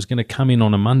Friday, and it was going to come in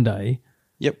on a Monday.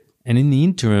 Yep. And in the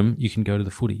interim, you can go to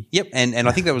the footy. Yep, and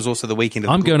I think that was also the weekend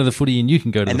of I'm going to the footy and you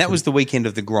can go to the footy. And that was the weekend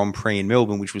of the Grand Prix in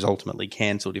Melbourne, which was ultimately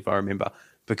cancelled, if I remember,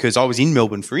 because I was in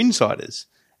Melbourne for Insiders.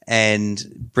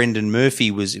 And Brendan Murphy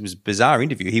it was a bizarre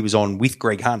interview. He was on with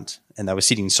Greg Hunt, and they were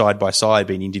sitting side by side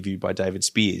being interviewed by David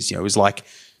Spears. It was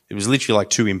literally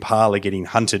like two impala getting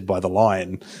hunted by the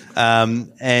lion.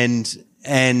 And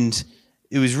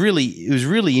it was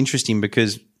really interesting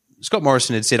because Scott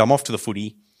Morrison had said, I'm off to the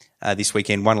footy this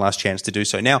weekend, one last chance to do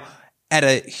so. Now, at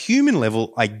a human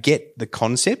level, I get the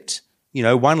concept,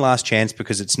 one last chance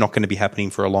because it's not going to be happening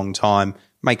for a long time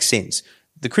makes sense.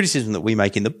 The criticism that we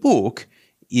make in the book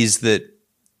is that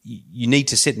you need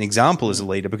to set an example as a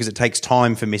leader because it takes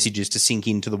time for messages to sink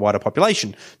into the wider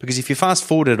population. Because if you fast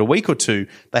forwarded a week or two,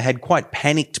 they had quite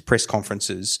panicked press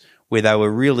conferences where they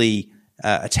were really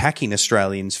attacking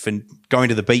Australians for going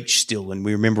to the beach still, and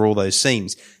we remember all those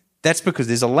scenes. That's because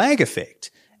there's a lag effect,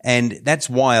 and that's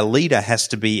why a leader has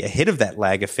to be ahead of that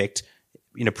lag effect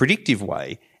in a predictive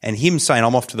way. And him saying,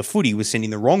 I'm off to the footy was sending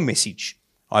the wrong message,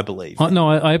 I believe. No,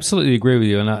 I absolutely agree with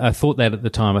you, and I thought that at the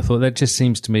time. I thought that just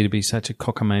seems to me to be such a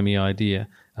cockamamie idea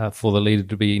for the leader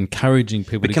to be encouraging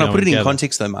people to go and gather. But can I put it in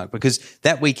context though, Mark? Because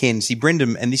that weekend, see,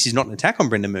 Brendan, and this is not an attack on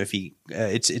Brendan Murphy.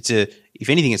 If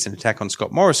anything, it's an attack on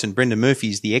Scott Morrison. Brendan Murphy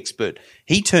is the expert.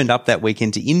 He turned up that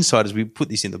weekend to Insiders. We put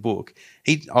this in the book.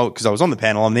 Because I was on the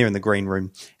panel, I'm there in the green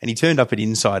room, and he turned up at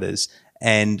Insiders,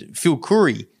 and Phil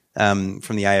Curry from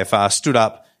the AFR stood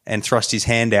up and thrust his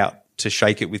hand out to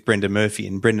shake it with Brendan Murphy,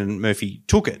 and Brendan Murphy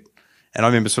took it. And I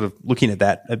remember sort of looking at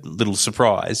that a little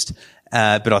surprised,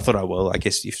 but I thought, oh, well, I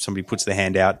guess if somebody puts their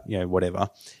hand out, whatever.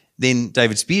 Then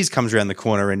David Spears comes around the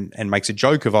corner and makes a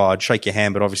joke of, I'd shake your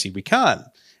hand, but obviously we can't.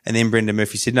 And then Brendan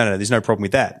Murphy said, no, there's no problem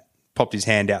with that. Popped his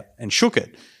hand out and shook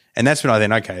it. And that's when I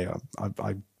then, okay,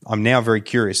 I'm now very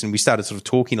curious, and we started sort of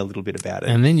talking a little bit about it.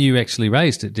 And then you actually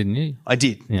raised it, didn't you? I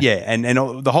did, yeah. And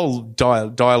the whole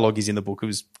dialogue is in the book. It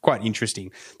was quite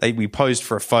interesting. We posed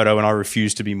for a photo, and I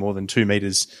refused to be more than 2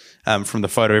 meters from the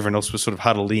photo. Everyone else was sort of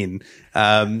huddled in,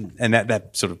 and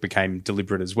that sort of became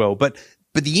deliberate as well. But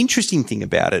the interesting thing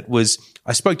about it was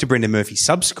I spoke to Brendan Murphy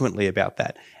subsequently about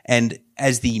that, and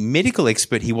as the medical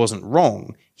expert, he wasn't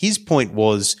wrong. His point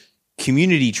was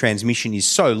community transmission is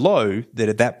so low that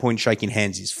at that point shaking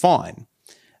hands is fine.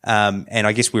 And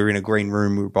I guess we were in a green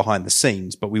room, we were behind the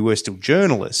scenes, but we were still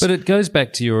journalists. But it goes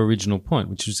back to your original point,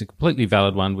 which was a completely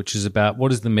valid one, which is about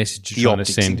what is the message you're trying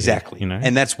to send. Exactly. Here,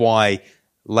 And that's why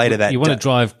later that you want to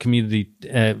drive community,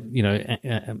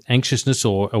 anxiousness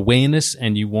or awareness,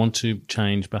 and you want to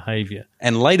change behaviour.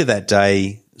 And later that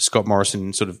day, Scott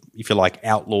Morrison sort of, if you like,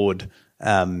 outlawed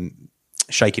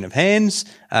shaking of hands.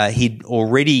 He'd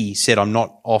already said, I'm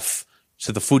not off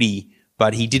to the footy,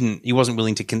 but he wasn't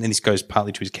willing to, and this goes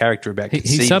partly to his character about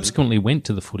conceding. He subsequently went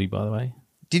to the footy, by the way.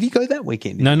 Did he go that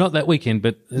weekend? No, not that weekend,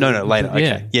 but no, later.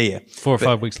 Okay. Yeah. 4 or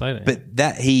 5 weeks later. But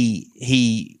that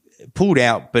he pulled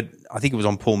out, but I think it was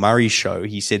on Paul Murray's show.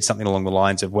 He said something along the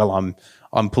lines of, well,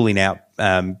 I'm pulling out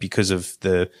because of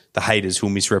the haters who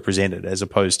are misrepresented, as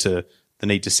opposed to the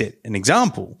need to set an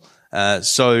example.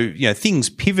 So things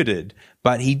pivoted,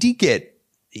 but he did get.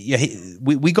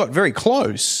 We got very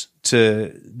close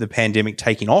to the pandemic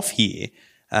taking off here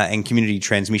and community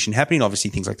transmission happening. Obviously,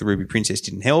 things like the Ruby Princess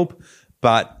didn't help,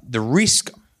 but the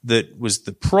risk that was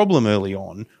the problem early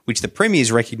on, which the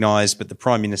premiers recognised but the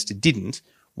Prime Minister didn't,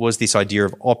 was this idea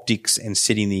of optics and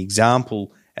setting the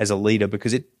example as a leader,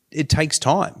 because it takes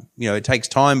time. It takes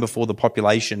time before the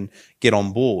population get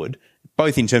on board,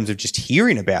 both in terms of just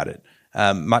hearing about it,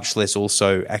 much less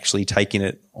also actually taking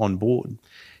it on board.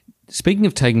 Speaking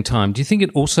of taking time, do you think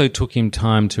it also took him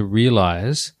time to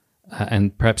realise,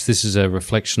 and perhaps this is a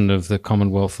reflection of the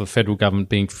Commonwealth, the federal government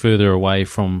being further away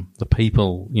from the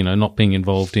people, not being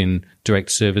involved in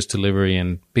direct service delivery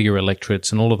and bigger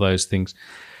electorates and all of those things.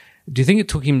 Do you think it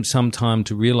took him some time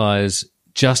to realise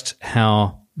just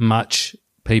how much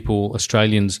people,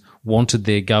 Australians, wanted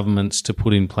their governments to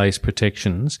put in place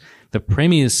protections? The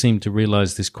premiers seemed to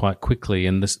realise this quite quickly,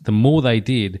 and the more they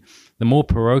did, the more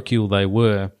parochial they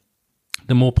were,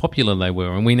 the more popular they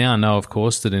were. And we now know, of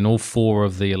course, that in all 4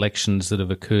 of the elections that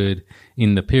have occurred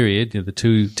in the period, the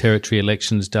 2 territory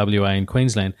elections, WA and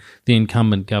Queensland, the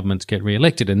incumbent governments get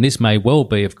re-elected. And this may well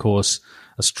be, of course,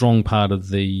 a strong part of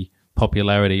the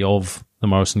popularity of the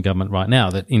Morrison government right now,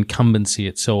 that incumbency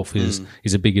itself is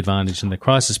a big advantage in the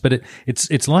crisis. But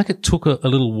it's like it took a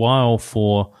little while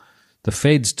for the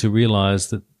feds to realise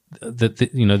that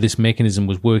this mechanism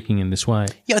was working in this way.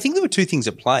 Yeah, I think there were 2 things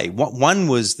at play. One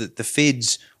was that the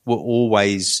feds were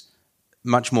always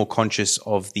much more conscious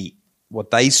of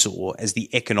what they saw as the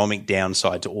economic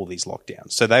downside to all these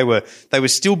lockdowns. So they were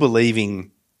still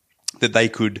believing that they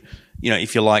could,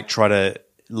 if you like, try to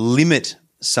limit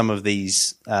some of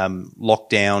these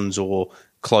lockdowns or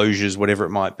closures, whatever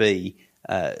it might be,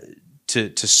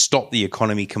 to stop the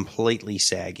economy completely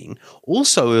sagging.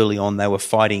 Also, early on, they were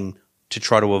fighting to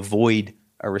try to avoid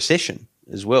a recession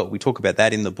as well. We talk about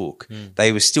that in the book.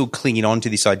 They were still clinging on to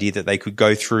this idea that they could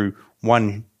go through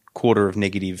 1 quarter of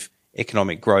negative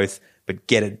economic growth but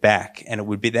get it back, and it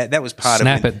would be that was part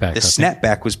snap of it back, the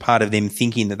snapback was part of them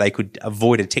thinking that they could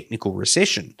avoid a technical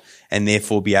recession and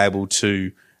therefore be able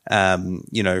to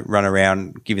run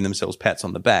around giving themselves pats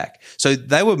on the back. So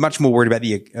they were much more worried about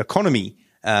the economy,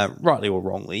 rightly or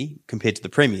wrongly, compared to the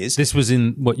premiers. This was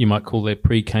in what you might call their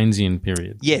pre-Keynesian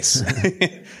period. Yes.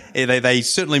 They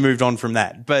certainly moved on from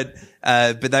that. But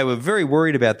they were very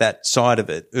worried about that side of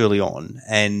it early on.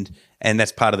 And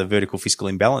that's part of the vertical fiscal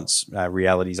imbalance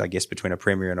realities, I guess, between a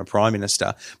premier and a prime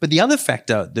minister. But the other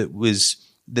factor that was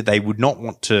that they would not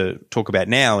want to talk about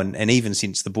now. And even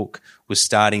since the book was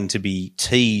starting to be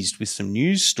teased with some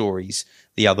news stories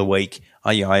the other week,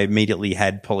 I immediately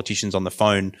had politicians on the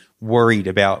phone worried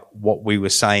about what we were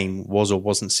saying was or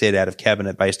wasn't said out of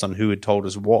cabinet based on who had told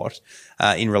us what,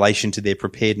 in relation to their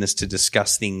preparedness to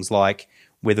discuss things like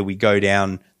whether we go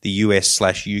down the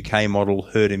US/UK model,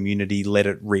 herd immunity, let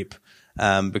it rip,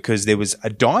 because there was a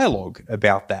dialogue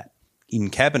about that in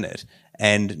cabinet,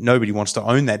 and nobody wants to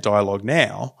own that dialogue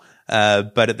now.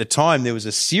 But at the time, there was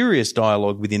a serious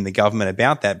dialogue within the government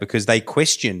about that because they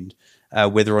questioned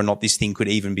whether or not this thing could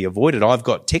even be avoided. I've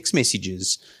got text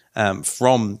messages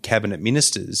from cabinet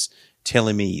ministers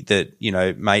telling me that,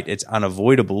 mate, it's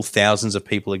unavoidable. Thousands of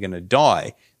people are going to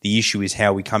die. The issue is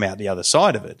how we come out the other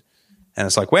side of it. And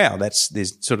it's like, wow,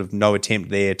 there's sort of no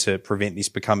attempt there to prevent this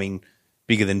becoming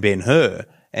bigger than Ben-Hur.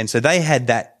 And so they had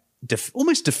that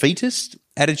almost defeatist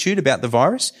attitude about the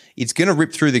virus. It's going to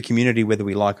rip through the community whether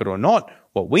we like it or not.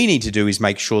 What we need to do is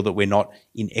make sure that we're not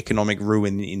in economic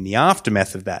ruin in the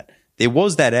aftermath of that. There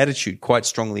was that attitude quite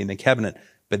strongly in the cabinet,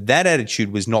 but that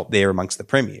attitude was not there amongst the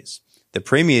premiers. The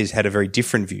premiers had a very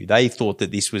different view. They thought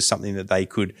that this was something that they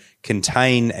could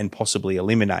contain and possibly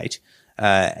eliminate.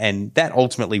 And that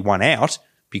ultimately won out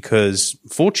because,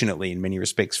 fortunately, in many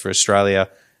respects for Australia,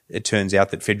 it turns out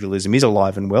that federalism is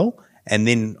alive and well. And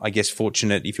then, I guess,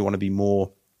 fortunate, if you want to be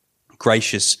more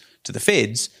gracious to the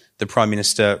feds, the Prime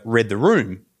Minister read the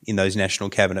room in those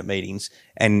national cabinet meetings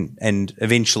and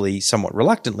eventually, somewhat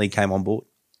reluctantly, came on board.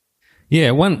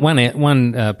 Yeah,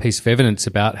 one piece of evidence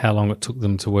about how long it took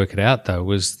them to work it out, though,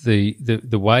 was the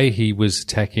way he was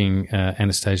attacking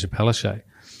Anastasia Palaszczuk.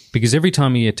 Because every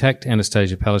time he attacked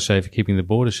Anastasia Palaszczuk for keeping the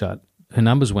border shut, her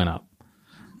numbers went up.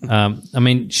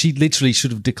 She literally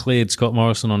should have declared Scott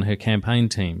Morrison on her campaign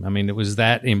team. I mean, it was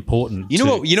that important. You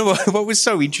know what was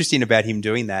so interesting about him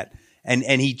doing that? And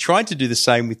he tried to do the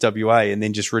same with WA and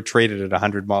then just retreated at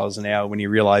 100 miles an hour when he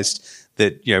realised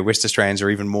that, West Australians are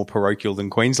even more parochial than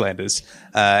Queenslanders.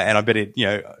 And I bet it,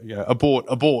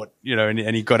 abort,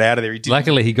 and he got out of there.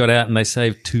 Luckily he got out and they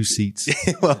saved 2 seats.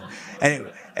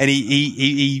 And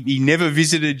he never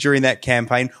visited during that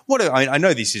campaign. I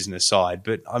know this is an aside,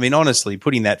 but I mean, honestly,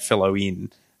 putting that fellow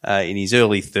in his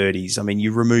early 30s, I mean,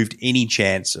 you removed any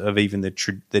chance of even the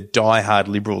diehard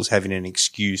Liberals having an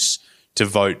excuse to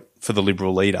vote for the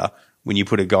Liberal leader when you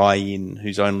put a guy in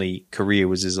whose only career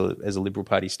was as a Liberal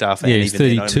Party staffer. Yeah, he's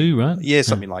 32, right? Yeah,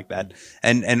 something like that.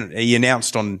 And he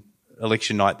announced on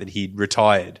election night that he'd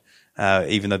retired,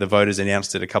 even though the voters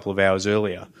announced it a couple of hours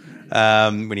earlier.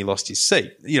 When he lost his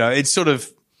seat, it's sort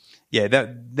of,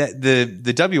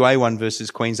 the WA one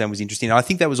versus Queensland was interesting. I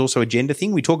think that was also a gender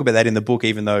thing. We talk about that in the book,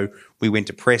 even though we went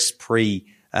to press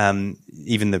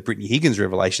even the Brittany Higgins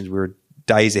revelations. We were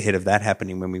days ahead of that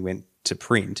happening when we went to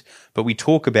print. But we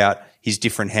talk about his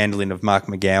different handling of Mark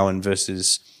McGowan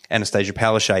versus Anastasia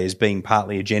Palaszczuk as being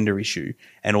partly a gender issue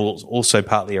and also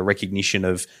partly a recognition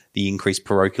of the increased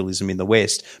parochialism in the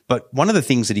West. But one of the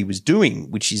things that he was doing,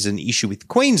 which is an issue with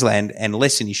Queensland and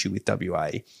less an issue with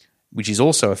WA, which is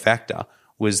also a factor,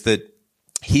 was that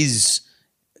he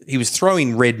was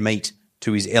throwing red meat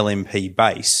to his LNP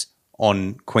base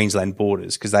on Queensland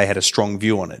borders because they had a strong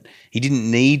view on it. He didn't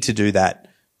need to do that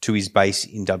to his base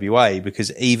in WA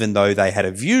because even though they had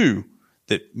a view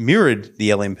that mirrored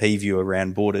the LNP view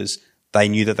around borders, they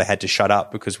knew that they had to shut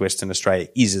up because Western Australia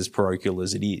is as parochial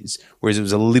as it is, whereas it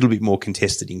was a little bit more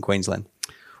contested in Queensland.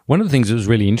 One of the things that was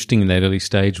really interesting in that early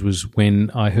stage was when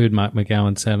I heard Mark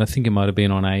McGowan say, and I think it might have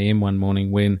been on AM one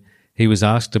morning, when he was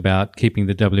asked about keeping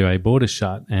the WA border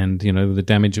shut and, the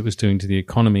damage it was doing to the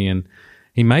economy. And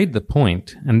he made the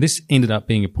point, and this ended up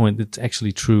being a point that's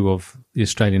actually true of the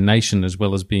Australian nation as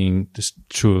well as being just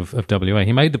true of WA.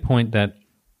 He made the point that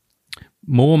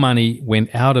more money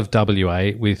went out of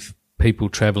WA with people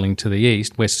travelling to the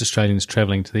east, West Australians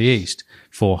travelling to the east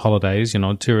for holidays,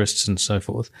 tourists and so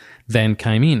forth, than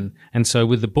came in. And so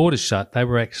with the borders shut, they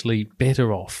were actually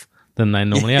better off than they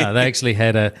normally are. They actually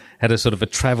had a sort of a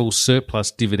travel surplus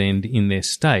dividend in their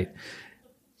state.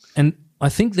 And I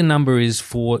think the number is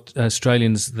for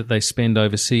Australians that they spend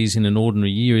overseas in an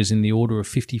ordinary year is in the order of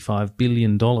 $55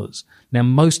 billion. Now,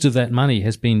 most of that money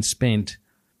has been spent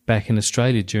back in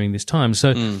Australia during this time.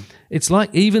 So it's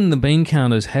like even the bean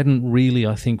counters hadn't really,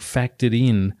 I think, factored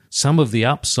in some of the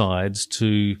upsides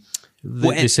to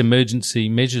this emergency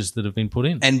measures that have been put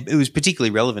in. And it was particularly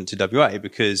relevant to WA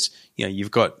because,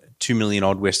 you've got 2 million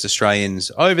odd West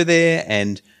Australians over there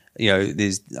and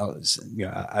there's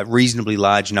a reasonably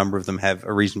large number of them have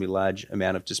a reasonably large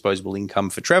amount of disposable income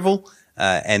for travel,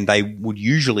 and they would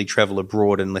usually travel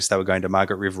abroad unless they were going to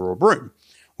Margaret River or Broome.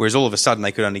 whereas all of a sudden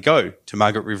they could only go to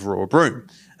Margaret River or Broome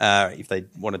if they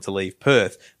wanted to leave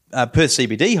Perth. Perth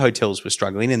CBD hotels were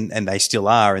struggling, and they still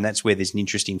are, and that's where there's an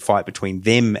interesting fight between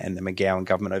them and the McGowan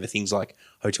government over things like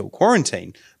hotel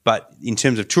quarantine. But in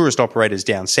terms of tourist operators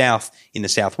down south in the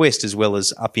southwest, as well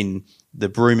as up in the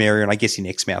Broome area, and I guess in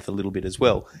Exmouth a little bit as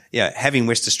well, having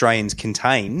West Australians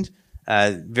contained,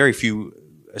 very few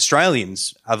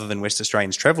Australians other than West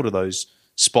Australians travel to those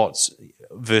spots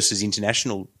versus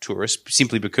international tourists,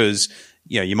 simply because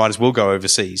you might as well go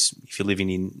overseas if you're living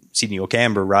in Sydney or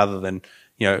Canberra rather than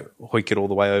hoik it all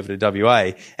the way over to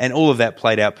WA. And all of that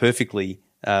played out perfectly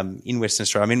in Western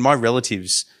Australia. I mean, my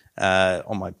relatives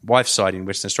on my wife's side in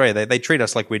Western Australia, they treat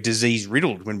us like we're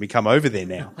disease-riddled when we come over there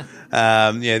now.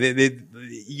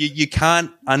 You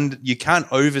can't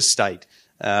overstate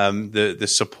the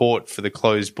support for the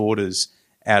closed borders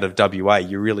out of WA.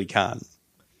 You really can't.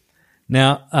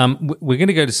 Now, we're going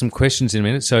to go to some questions in a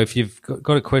minute. So if you've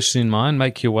got a question in mind,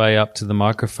 make your way up to the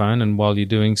microphone. And while you're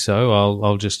doing so,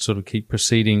 I'll just sort of keep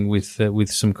proceeding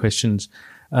with some questions.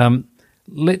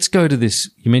 Let's go to this.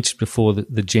 You mentioned before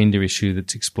the gender issue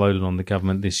that's exploded on the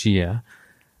government this year.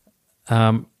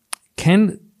 Just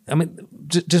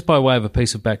by way of a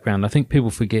piece of background, I think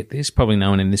people forget this. Probably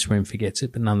no one in this room forgets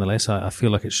it, but nonetheless, I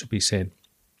feel like it should be said.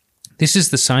 This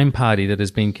is the same party that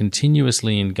has been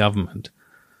continuously in government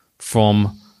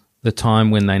from the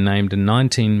time when they named a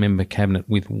 19-member cabinet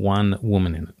with one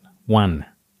woman in it. 1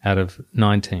 out of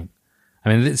 19. I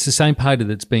mean, it's the same party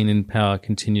that's been in power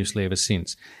continuously ever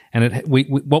since. And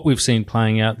what we've seen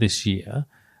playing out this year,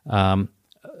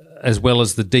 as well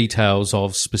as the details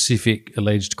of specific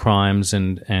alleged crimes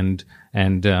and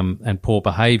poor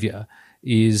behaviour,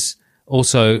 is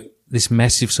also this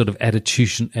massive sort of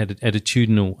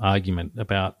attitudinal argument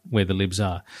about where the Libs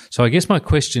are. So I guess my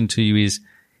question to you is,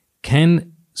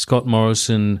 can Scott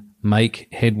Morrison make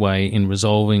headway in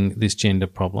resolving this gender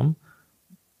problem?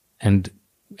 And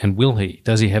will he?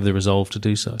 Does he have the resolve to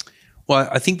do so? Well,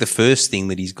 I think the first thing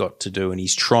that he's got to do, and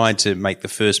he's tried to make the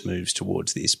first moves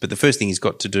towards this, but the first thing he's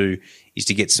got to do is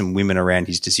to get some women around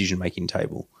his decision-making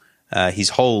table. His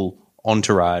whole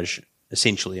entourage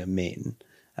essentially are men.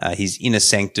 His inner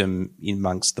sanctum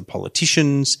amongst the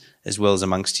politicians, as well as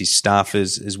amongst his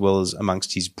staffers, as well as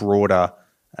amongst his broader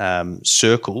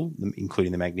circle,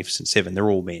 including the Magnificent Seven, they're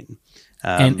all men.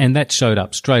 And that showed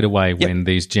up straight away when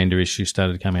these gender issues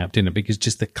started coming up, didn't it? Because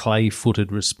just the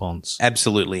clay-footed response.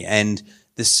 Absolutely. And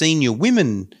the senior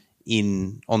women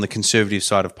on the conservative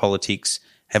side of politics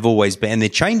have always been, and they're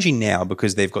changing now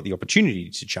because they've got the opportunity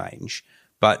to change,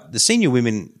 but the senior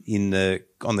women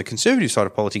on the conservative side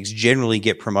of politics generally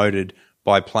get promoted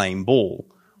by playing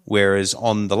ball, whereas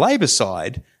on the Labor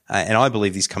side, and I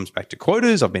believe this comes back to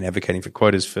quotas. I've been advocating for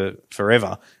quotas for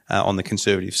forever on the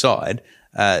conservative side.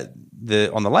 On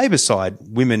the Labor side,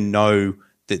 women know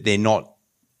that they're not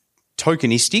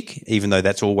tokenistic, even though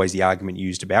that's always the argument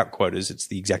used about quotas. It's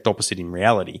the exact opposite in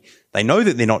reality. They know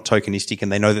that they're not tokenistic,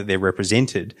 and they know that they're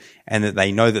represented, and that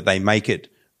they know that they make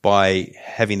it by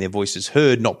having their voices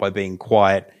heard, not by being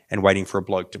quiet and waiting for a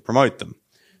bloke to promote them.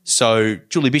 So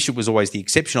Julie Bishop was always the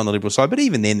exception on the Liberal side, but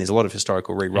even then there's a lot of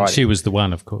historical rewriting. And she was the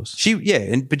one, of course.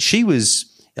 But she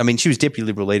was Deputy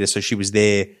Liberal leader, so she was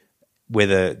there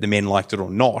whether the men liked it or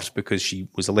not because she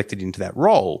was elected into that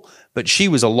role. But she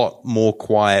was a lot more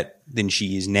quiet than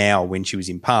she is now when she was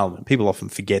in Parliament. People often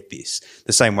forget this,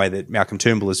 the same way that Malcolm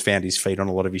Turnbull has found his feet on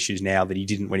a lot of issues now that he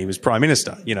didn't when he was Prime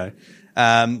Minister,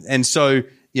 And so,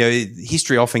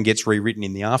 history often gets rewritten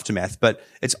in the aftermath, but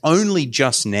it's only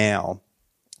just now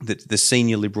that the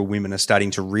senior Liberal women are starting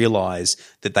to realise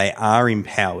that they are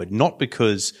empowered, not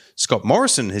because Scott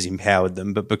Morrison has empowered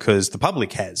them, but because the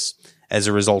public has, as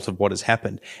a result of what has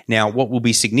happened. Now, what will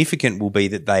be significant will be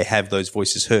that they have those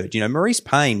voices heard. Maurice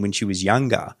Payne, when she was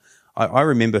younger, I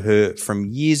remember her from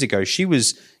years ago. She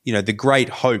was, the great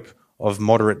hope of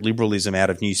moderate liberalism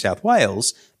out of New South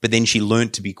Wales, but then she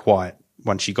learnt to be quiet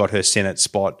once she got her Senate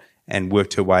spot and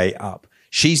worked her way up.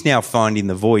 She's now finding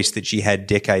the voice that she had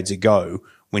decades ago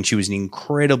when she was an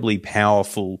incredibly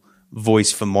powerful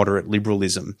voice for moderate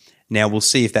liberalism. Now we'll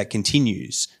see if that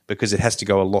continues because it has to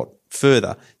go a lot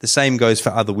further. The same goes for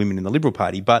other women in the Liberal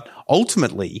Party. But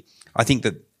ultimately, I think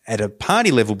that at a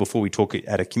party level, before we talk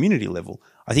at a community level,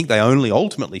 I think they only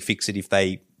ultimately fix it if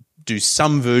they do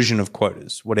some version of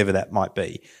quotas, whatever that might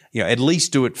be. At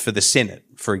least do it for the Senate,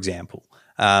 for example,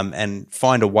 and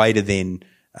find a way to then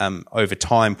over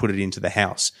time put it into the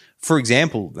House. For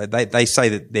example, they say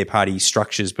that their party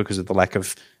structures because of the lack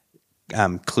of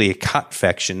clear-cut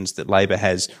factions that Labor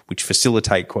has which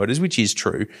facilitate quotas, which is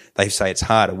true. They say it's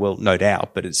harder. Well, no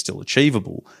doubt, but it's still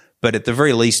achievable. but at the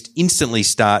very least, instantly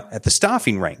start at the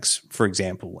staffing ranks, for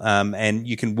example, and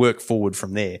you can work forward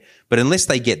from there. But unless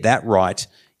they get that right,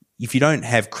 if you don't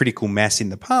have critical mass in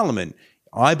the parliament,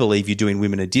 I believe you're doing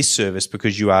women a disservice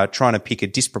because you are trying to pick a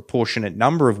disproportionate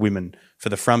number of women for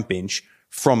the front bench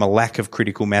from a lack of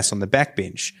critical mass on the back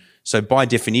bench. So by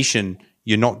definition,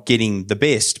 you're not getting the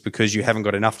best because you haven't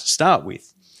got enough to start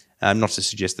with. Not to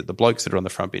suggest that the blokes that are on the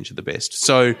front bench are the best.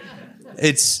 So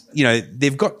it's,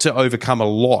 they've got to overcome a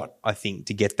lot, I think,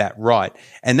 to get that right.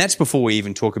 And that's before we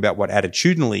even talk about what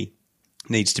attitudinally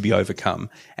needs to be overcome.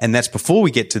 And that's before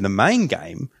we get to the main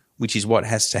game, which is what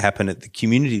has to happen at the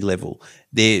community level.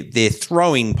 They're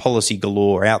throwing policy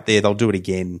galore out there. They'll do it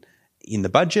again in the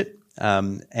budget.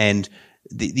 And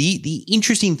the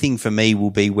interesting thing for me will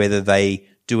be whether they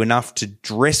do enough to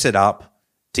dress it up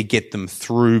to get them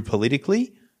through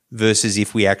politically versus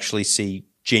if we actually see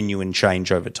genuine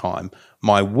change over time.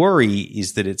 My worry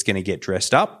is that it's going to get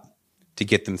dressed up to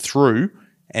get them through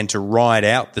and to ride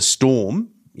out the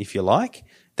storm, if you like.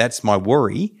 That's my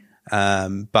worry.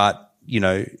 But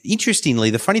interestingly,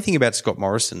 the funny thing about Scott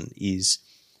Morrison is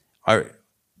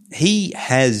he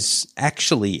has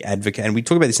actually advocated, and we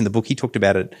talk about this in the book, he talked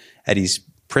about it at his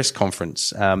press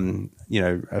conference,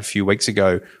 a few weeks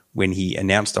ago when he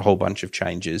announced a whole bunch of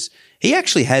changes. He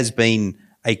actually has been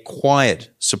a quiet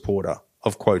supporter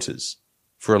of quotas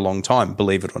for a long time,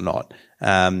 believe it or not.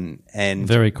 And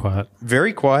very quiet.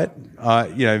 Very quiet,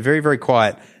 very, very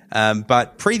quiet.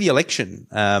 But pre the election,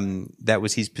 that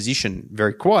was his position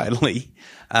very quietly.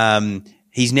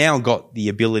 He's now got the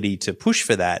ability to push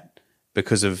for that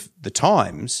because of the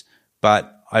times,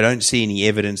 but I don't see any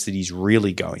evidence that he's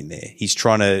really going there. He's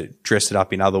trying to dress it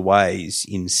up in other ways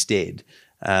instead.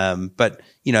 But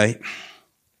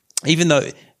even though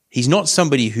he's not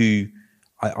somebody who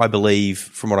I believe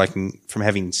from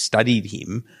having studied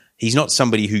him, he's not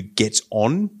somebody who gets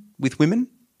on with women.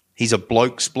 He's a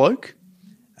bloke's bloke.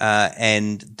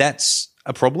 And that's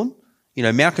a problem.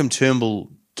 Malcolm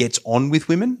Turnbull gets on with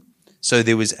women. So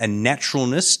there was a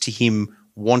naturalness to him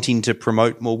wanting to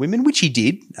promote more women, which he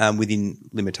did within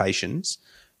limitations.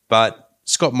 But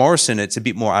Scott Morrison, it's a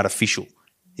bit more artificial.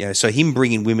 So him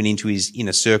bringing women into his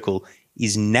inner circle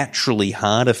is naturally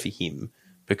harder for him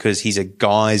because he's a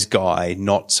guy's guy,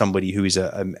 not somebody who is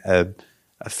a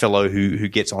fellow who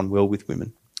gets on well with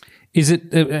women. Is it,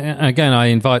 again, I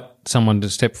invite someone to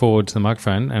step forward to the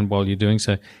microphone, and while you're doing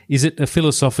so, is it a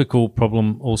philosophical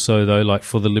problem also, though, like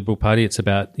for the Liberal Party? It's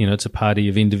about, it's a party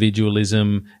of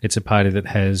individualism. It's a party that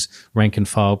has rank and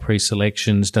file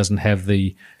pre-selections, doesn't have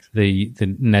the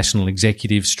national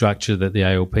executive structure that the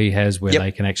ALP has where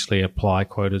they can actually apply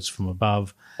quotas from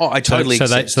above. Oh, I totally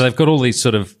accept. So they've got all these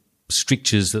sort of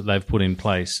strictures that they've put in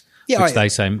place. Which they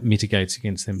say mitigates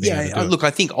against them being able to do it. Look, I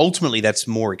think ultimately that's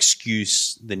more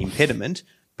excuse than impediment,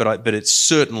 but it's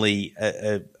certainly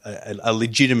a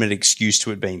legitimate excuse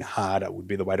to it being harder would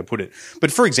be the way to put it. But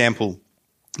for example,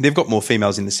 they've got more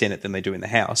females in the Senate than they do in the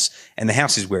House, and the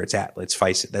House is where it's at, let's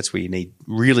face it. That's where you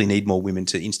really need more women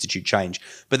to institute change.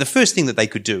 But the first thing that they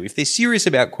could do, if they're serious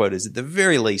about quotas, at the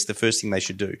very least, the first thing they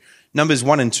should do, numbers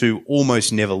 1 and 2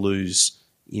 almost never lose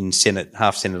in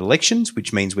half Senate elections,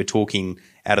 which means we're talking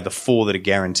out of the 4 that are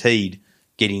guaranteed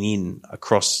getting in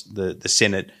across the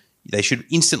Senate, they should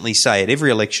instantly say at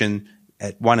every election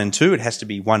at 1 and 2, it has to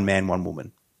be 1 man, 1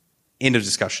 woman. End of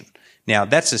discussion. Now,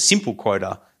 that's a simple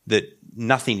quota that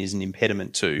nothing is an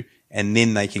impediment to, and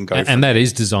then they can go and that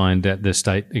is designed at the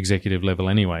state executive level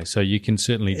anyway, so you can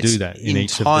certainly do that in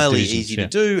each of the divisions. Entirely easy to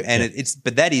do, and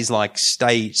but that is like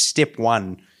step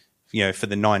 1, for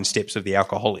the 9 steps of the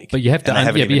alcoholic. But you have to,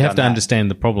 understand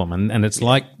the problem, and it's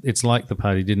like the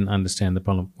party didn't understand the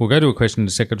problem. We'll go to a question in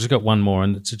a second. I've just got one more,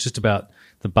 and it's just about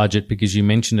the budget because you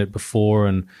mentioned it before,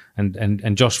 and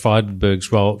Josh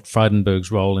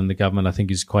Frydenberg's role in the government I think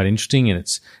is quite interesting, and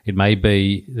it may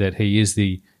be that he is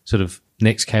the sort of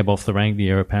next cab off the rank, the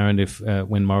heir apparent if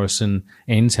when Morrison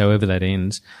ends, however that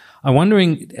ends. I'm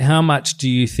wondering how much do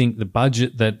you think the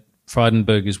budget that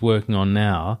Frydenberg is working on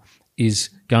now is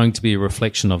going to be a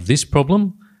reflection of this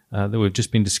problem that we've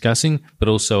just been discussing, but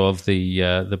also of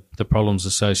the problems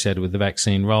associated with the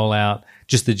vaccine rollout,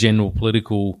 just the general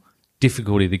political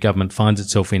difficulty the government finds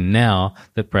itself in now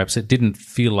that perhaps it didn't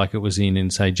feel like it was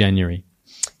in say, January?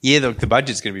 Yeah, the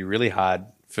budget's going to be really hard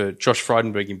for Josh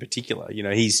Frydenberg in particular.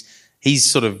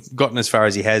 He's sort of gotten as far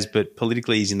as he has, but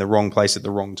politically he's in the wrong place at the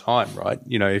wrong time, right?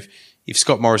 If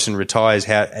Scott Morrison retires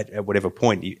at whatever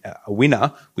point, a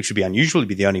winner, which would be unusual, to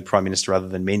be the only Prime Minister other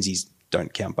than Menzies,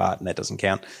 don't count Barton, that doesn't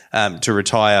count, to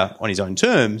retire on his own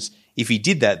terms. If he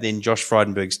did that, then Josh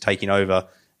Frydenberg's taking over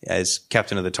as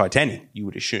captain of the Titanic, you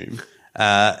would assume.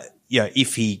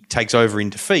 if he takes over in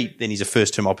defeat, then he's a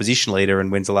first-term opposition leader.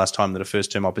 And when's the last time that a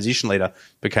first-term opposition leader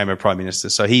became a prime minister?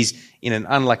 So he's in an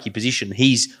unlucky position.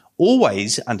 He's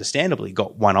always, understandably,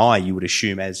 got one eye, you would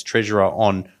assume, as treasurer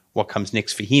on what comes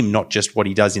next for him, not just what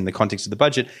he does in the context of the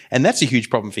budget. And that's a huge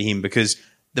problem for him because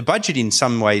the budget in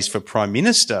some ways for Prime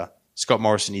Minister Scott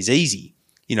Morrison is easy.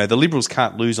 The Liberals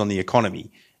can't lose on the economy.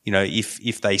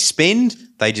 If they spend,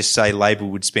 they just say Labor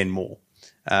would spend more.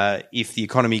 If the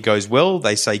economy goes well,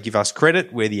 they say give us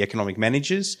credit, we're the economic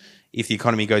managers. If the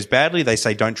economy goes badly, they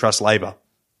say don't trust Labor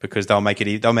because they'll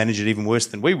manage it even worse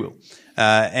than we will.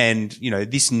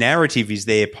 This narrative is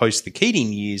there post the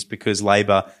Keating years because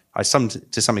Labor,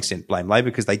 to some extent blame Labor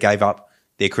because they gave up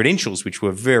their credentials, which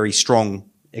were very strong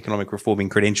economic reforming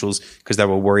credentials because they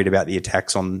were worried about the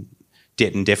attacks on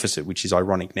debt and deficit, which is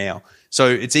ironic now. So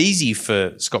it's easy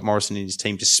for Scott Morrison and his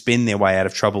team to spend their way out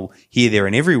of trouble here, there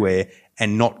and everywhere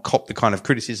and not cop the kind of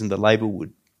criticism that Labor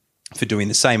would for doing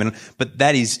the same. But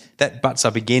that butts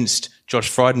up against Josh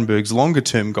Frydenberg's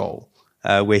longer-term goal,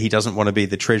 where he doesn't want to be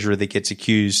the treasurer that gets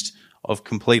accused of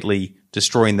completely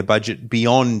destroying the budget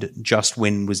beyond just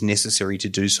when was necessary to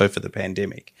do so for the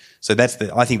pandemic. So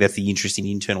I think that's the interesting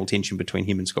internal tension between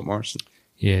him and Scott Morrison.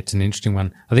 Yeah, it's an interesting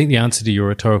one. I think the answer to your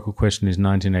rhetorical question is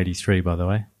 1983, by the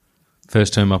way.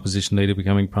 First-term opposition leader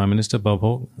becoming prime minister, Bob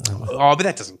Hawke. But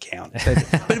that doesn't count. but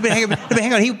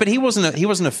hang on. He wasn't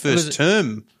a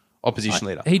first-term opposition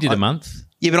leader. He did a month.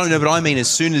 Yeah, but I mean, as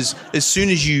soon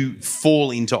as you fall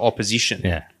into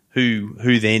opposition,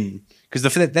 who then?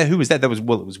 Because who was that? It was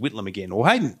Whitlam again or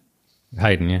Hayden.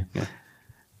 Hayden, yeah.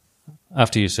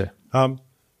 After you, sir.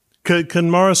 Can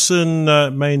Morrison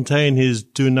maintain his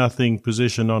do-nothing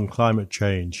position on climate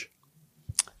change?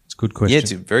 It's a good question. Yeah,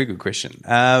 it's a very good question.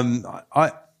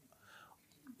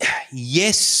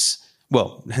 Yes.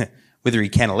 Well, whether he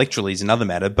can electorally is another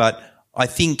matter, but I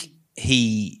think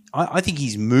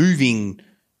he's moving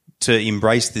to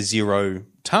embrace the zero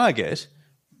target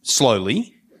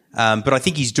slowly, but I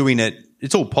think he's doing it.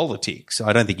 It's all politics.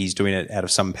 I don't think he's doing it out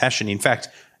of some passion. In fact,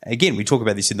 again, we talk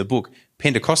about this in the book.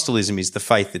 Pentecostalism is the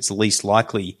faith that's least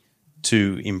likely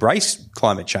to embrace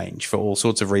climate change for all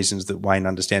sorts of reasons that Wayne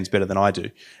understands better than I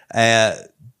do.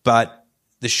 But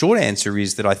the short answer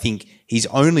is that I think he's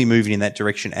only moving in that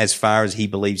direction as far as he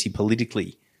believes he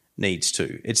politically needs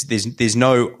to. There's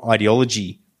no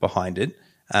ideology behind it.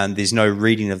 There's no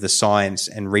reading of the science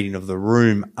and reading of the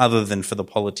room other than for the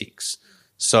politics.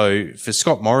 So for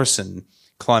Scott Morrison,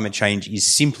 climate change is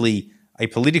simply a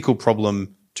political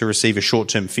problem to receive a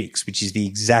short-term fix, which is the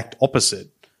exact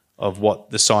opposite of what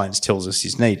the science tells us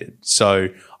is needed. So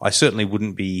I certainly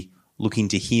wouldn't be looking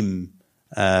to him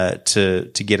to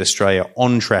get Australia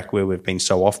on track where we've been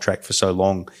so off track for so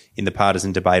long in the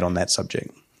partisan debate on that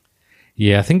subject.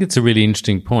 Yeah, I think it's a really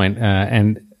interesting point.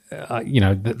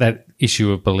 That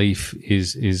issue of belief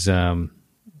is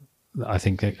I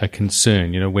think, a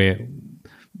concern, where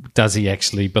does he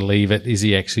actually believe it? Is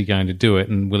he actually going to do it?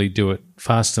 And will he do it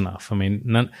fast enough? I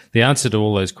mean, the answer to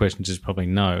all those questions is probably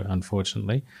no,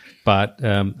 unfortunately. But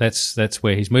that's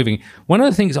where he's moving. One of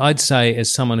the things I'd say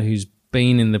as someone who's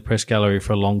been in the press gallery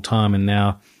for a long time and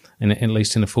now, at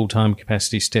least in a full-time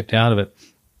capacity, stepped out of it,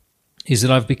 is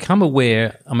that I've become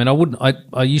aware. I mean,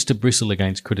 I used to bristle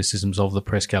against criticisms of the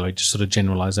press gallery, just sort of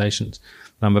generalisations.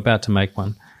 But I'm about to make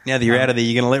one. Now that you're out of there,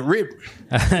 you're going to let rip.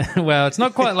 Well, it's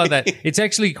not quite like that. It's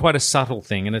actually quite a subtle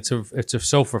thing, and it's a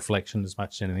self-reflection as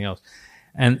much as anything else.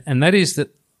 And that is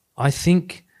that I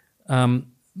think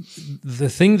the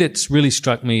thing that's really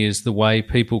struck me is the way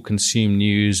people consume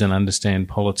news and understand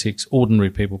politics,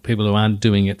 ordinary people who aren't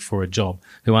doing it for a job,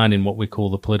 who aren't in what we call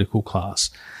the political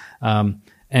class. And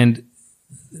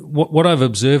what I've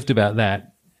observed about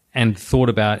that and thought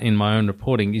about in my own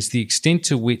reporting is the extent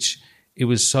to which it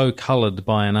was so coloured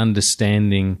by an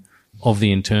understanding of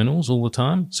the internals all the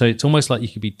time. So it's almost like you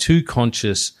could be too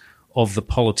conscious of the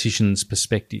politician's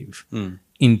perspective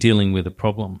in dealing with a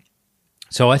problem.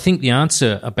 So I think the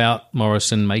answer about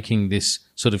Morrison making this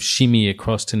sort of shimmy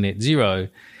across to net zero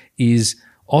is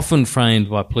often framed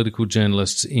by political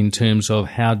journalists in terms of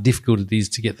how difficult it is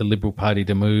to get the Liberal Party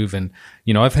to move. And,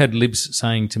 I've had Libs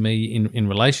saying to me in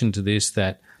relation to this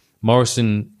that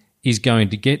Morrison is going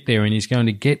to get there, and he's going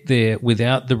to get there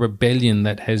without the rebellion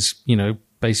that has,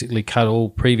 basically cut all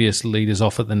previous leaders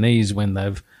off at the knees when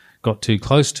they've got too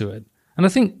close to it. And I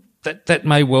think that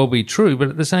may well be true, but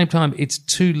at the same time, it's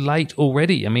too late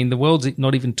already. I mean, the world's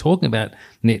not even talking about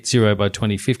net zero by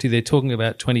 2050. They're talking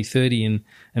about 2030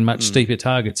 and much steeper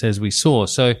targets, as we saw.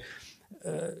 So,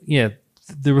 the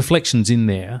reflection's in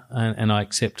there, and I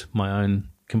accept my own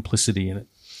complicity in it.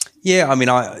 Yeah, I mean,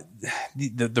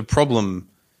 the problem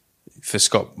for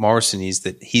Scott Morrison is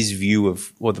that his view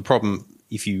of, well, the problem,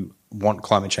 if you want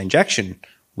climate change action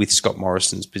with Scott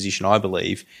Morrison's position, I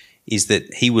believe, is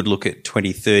that he would look at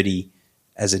 2030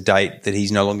 as a date that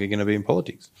he's no longer going to be in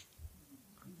politics.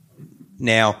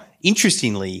 Now,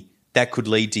 interestingly, that could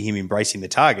lead to him embracing the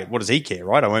target. What does he care,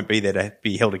 right? I won't be there to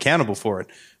be held accountable for it.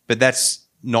 But that's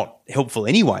not helpful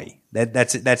anyway.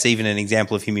 That's even an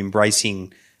example of him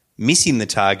embracing missing the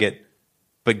target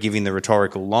but giving the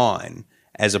rhetorical line,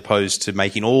 as opposed to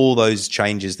making all those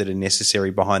changes that are necessary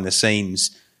behind the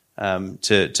scenes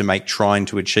to make trying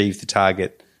to achieve the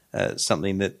target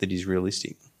something that is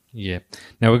realistic. Yeah.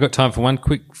 Now, we've got time for one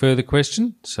quick further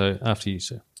question. So after you,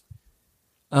 sir.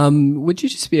 Would you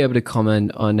just be able to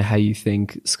comment on how you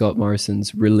think Scott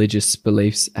Morrison's religious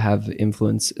beliefs have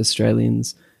influenced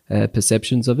Australians'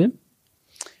 perceptions of him?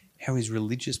 How his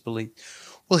religious belief?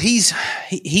 Well, he's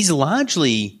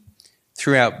largely,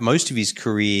 throughout most of his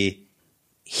career,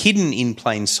 hidden in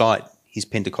plain sight his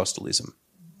Pentecostalism.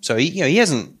 So he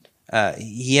hasn't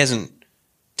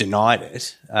denied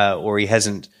it, or he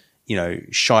hasn't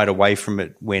shied away from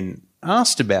it when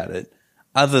asked about it,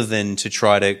 other than to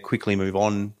try to quickly move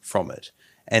on from it.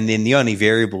 And then the only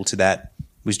variable to that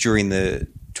was during the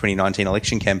 2019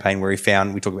 election campaign, where he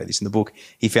found, we talk about this in the book,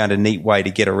 he found a neat way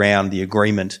to get around the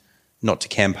agreement not to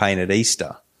campaign at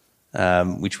Easter,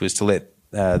 which was to let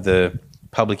the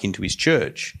public into his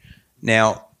church.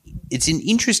 Now, it's an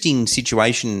interesting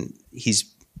situation, his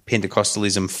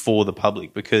Pentecostalism for the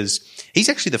public, because he's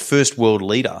actually the first world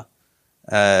leader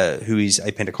who is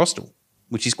a Pentecostal,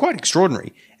 which is quite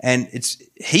extraordinary. And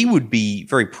he would be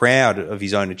very proud of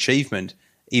his own achievement,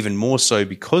 even more so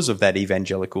because of that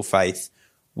evangelical faith,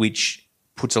 which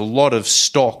puts a lot of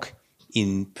stock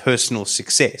in personal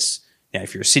success. Now,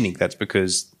 if you're a cynic, that's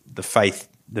because the faith,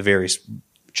 the various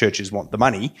churches want the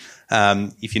money.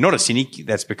 If you're not a cynic,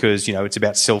 that's because, it's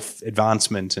about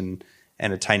self-advancement and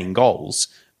attaining goals.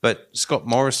 But Scott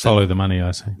Morrison... Follow the money,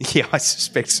 I say. Yeah, I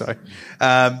suspect so.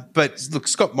 But look,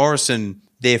 Scott Morrison,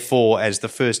 therefore, as the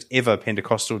first ever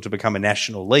Pentecostal to become a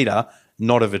national leader,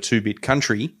 not of a two-bit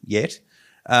country yet,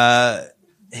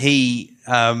 he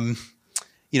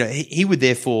would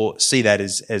therefore see that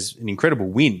as an incredible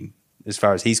win as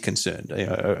far as he's concerned.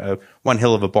 One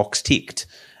hell of a box ticked.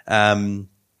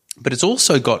 But it's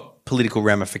also got political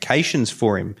ramifications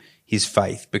for him, his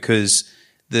faith, because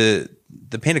the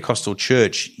Pentecostal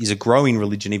church is a growing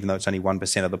religion, even though it's only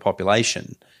 1% of the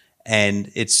population.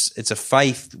 And it's a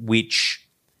faith which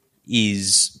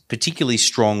is particularly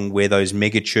strong where those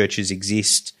mega churches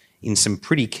exist in some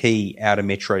pretty key outer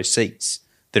metro seats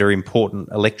that are important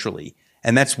electorally.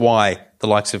 And that's why the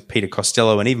likes of Peter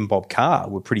Costello and even Bob Carr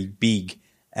were pretty big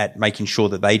at making sure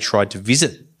that they tried to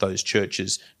visit those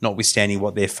churches, notwithstanding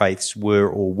what their faiths were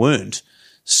or weren't.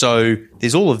 So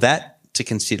there's all of that to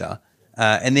consider.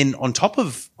 And then on top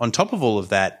of all of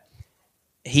that,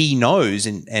 he knows,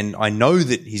 and I know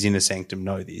that his inner sanctum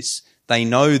know this, they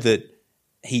know that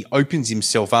he opens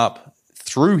himself up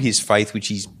through his faith, which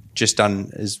he's just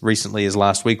done as recently as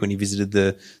last week when he visited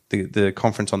the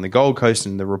conference on the Gold Coast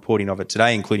and the reporting of it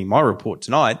today, including my report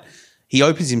tonight. He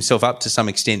opens himself up to some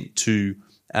extent to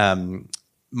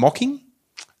mocking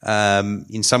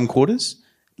in some quarters.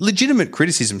 Legitimate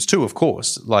criticisms too, of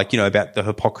course, like, about the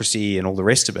hypocrisy and all the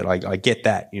rest of it. I get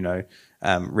that,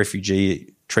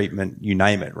 refugee treatment, you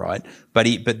name it, right? But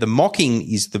the mocking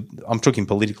is I'm talking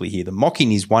politically here. The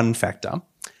mocking is one factor.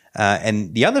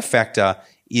 And the other factor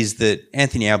is that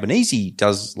Anthony Albanese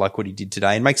does like what he did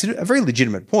today and makes it a very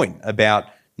legitimate point about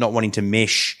not wanting to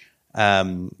mesh,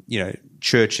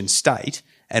 church and state,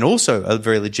 and also a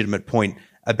very legitimate point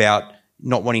about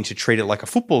not wanting to treat it like a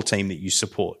football team that you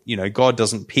support. God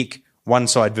doesn't pick one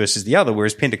side versus the other,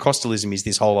 whereas Pentecostalism is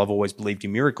this whole I've always believed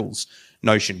in miracles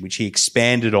notion, which he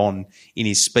expanded on in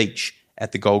his speech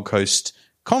at the Gold Coast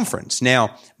conference.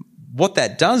 Now, what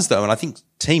that does, though, and I think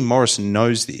Team Morrison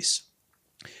knows this,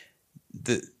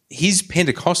 his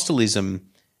Pentecostalism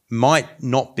might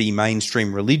not be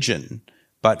mainstream religion,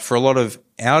 but for a lot of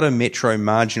outer metro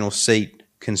marginal seat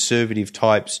conservative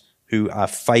types who are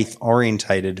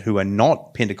faith-orientated, who are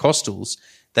not Pentecostals,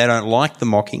 they don't like the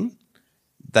mocking.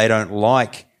 They don't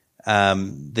like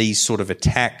these sort of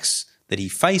attacks that he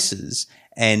faces,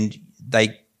 and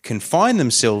they confine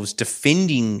themselves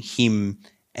defending him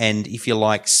and, if you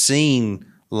like, seeing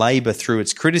Labor through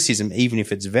its criticism, even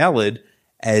if it's valid,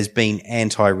 as being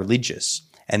anti-religious.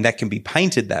 And that can be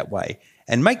painted that way.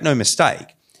 And make no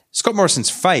mistake, Scott Morrison's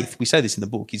faith, we say this in the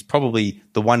book, is probably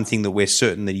the one thing that we're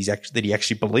certain that he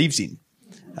actually believes in.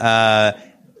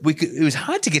 It was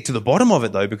hard to get to the bottom of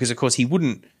it, though, because, of course, he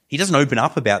wouldn't He doesn't open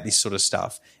up about this sort of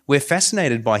stuff. We're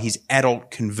fascinated by his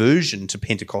adult conversion to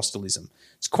Pentecostalism.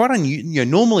 It's quite unusual.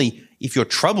 Normally, if you're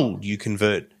troubled, you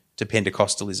convert to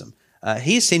Pentecostalism.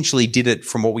 He essentially did it,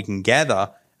 from what we can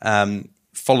gather,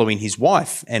 following his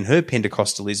wife and her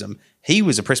Pentecostalism. He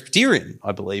was a Presbyterian,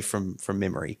 I believe, from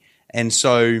memory. And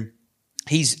so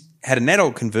he's had an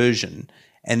adult conversion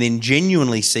and then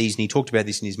genuinely sees, and he talked about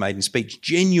this in his maiden speech,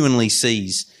 genuinely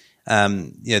sees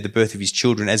the birth of his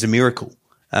children as a miracle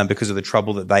because of the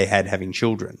trouble that they had having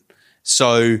children.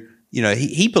 So,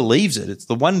 he believes it. It's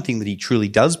the one thing that he truly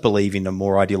does believe in a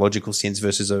more ideological sense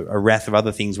versus a wrath of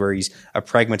other things where he's a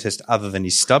pragmatist other than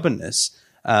his stubbornness.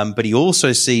 But he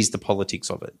also sees the politics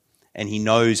of it, and he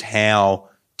knows how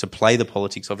to play the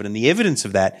politics of it. And the evidence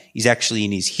of that is actually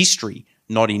in his history,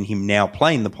 not in him now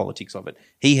playing the politics of it.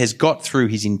 He has got through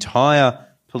his entire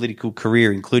political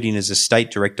career, including as a state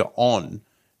director, on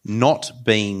not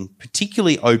being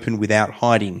particularly open without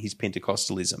hiding his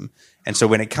Pentecostalism. And so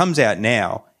when it comes out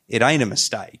now, it ain't a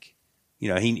mistake.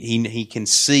 He can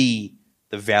see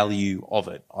the value of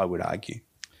it, I would argue.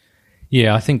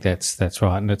 Yeah, I think that's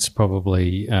right, and it's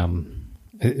probably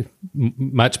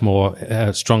much more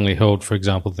strongly held, for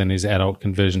example, than his adult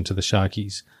conversion to the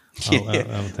Sharkies.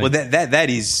 Well, that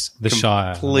is the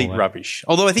Shire, complete rubbish.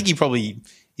 Although I think he probably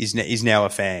is now a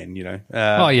fan.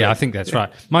 I think that's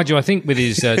right. Mind you, I think with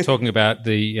his talking about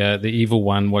the evil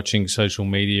one watching social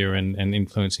media and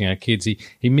influencing our kids,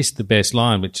 he missed the best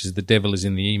line, which is "the devil is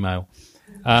in the email."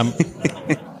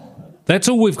 That's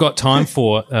all we've got time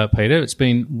for, Peter. It's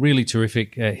been really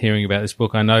terrific hearing about this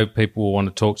book. I know people will want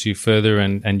to talk to you further,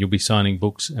 and you'll be signing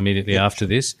books immediately after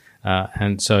this.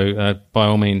 And so, by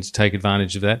all means, take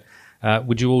advantage of that.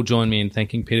 Would you all join me in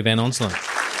thanking Peter Van Onselen?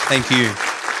 Thank you.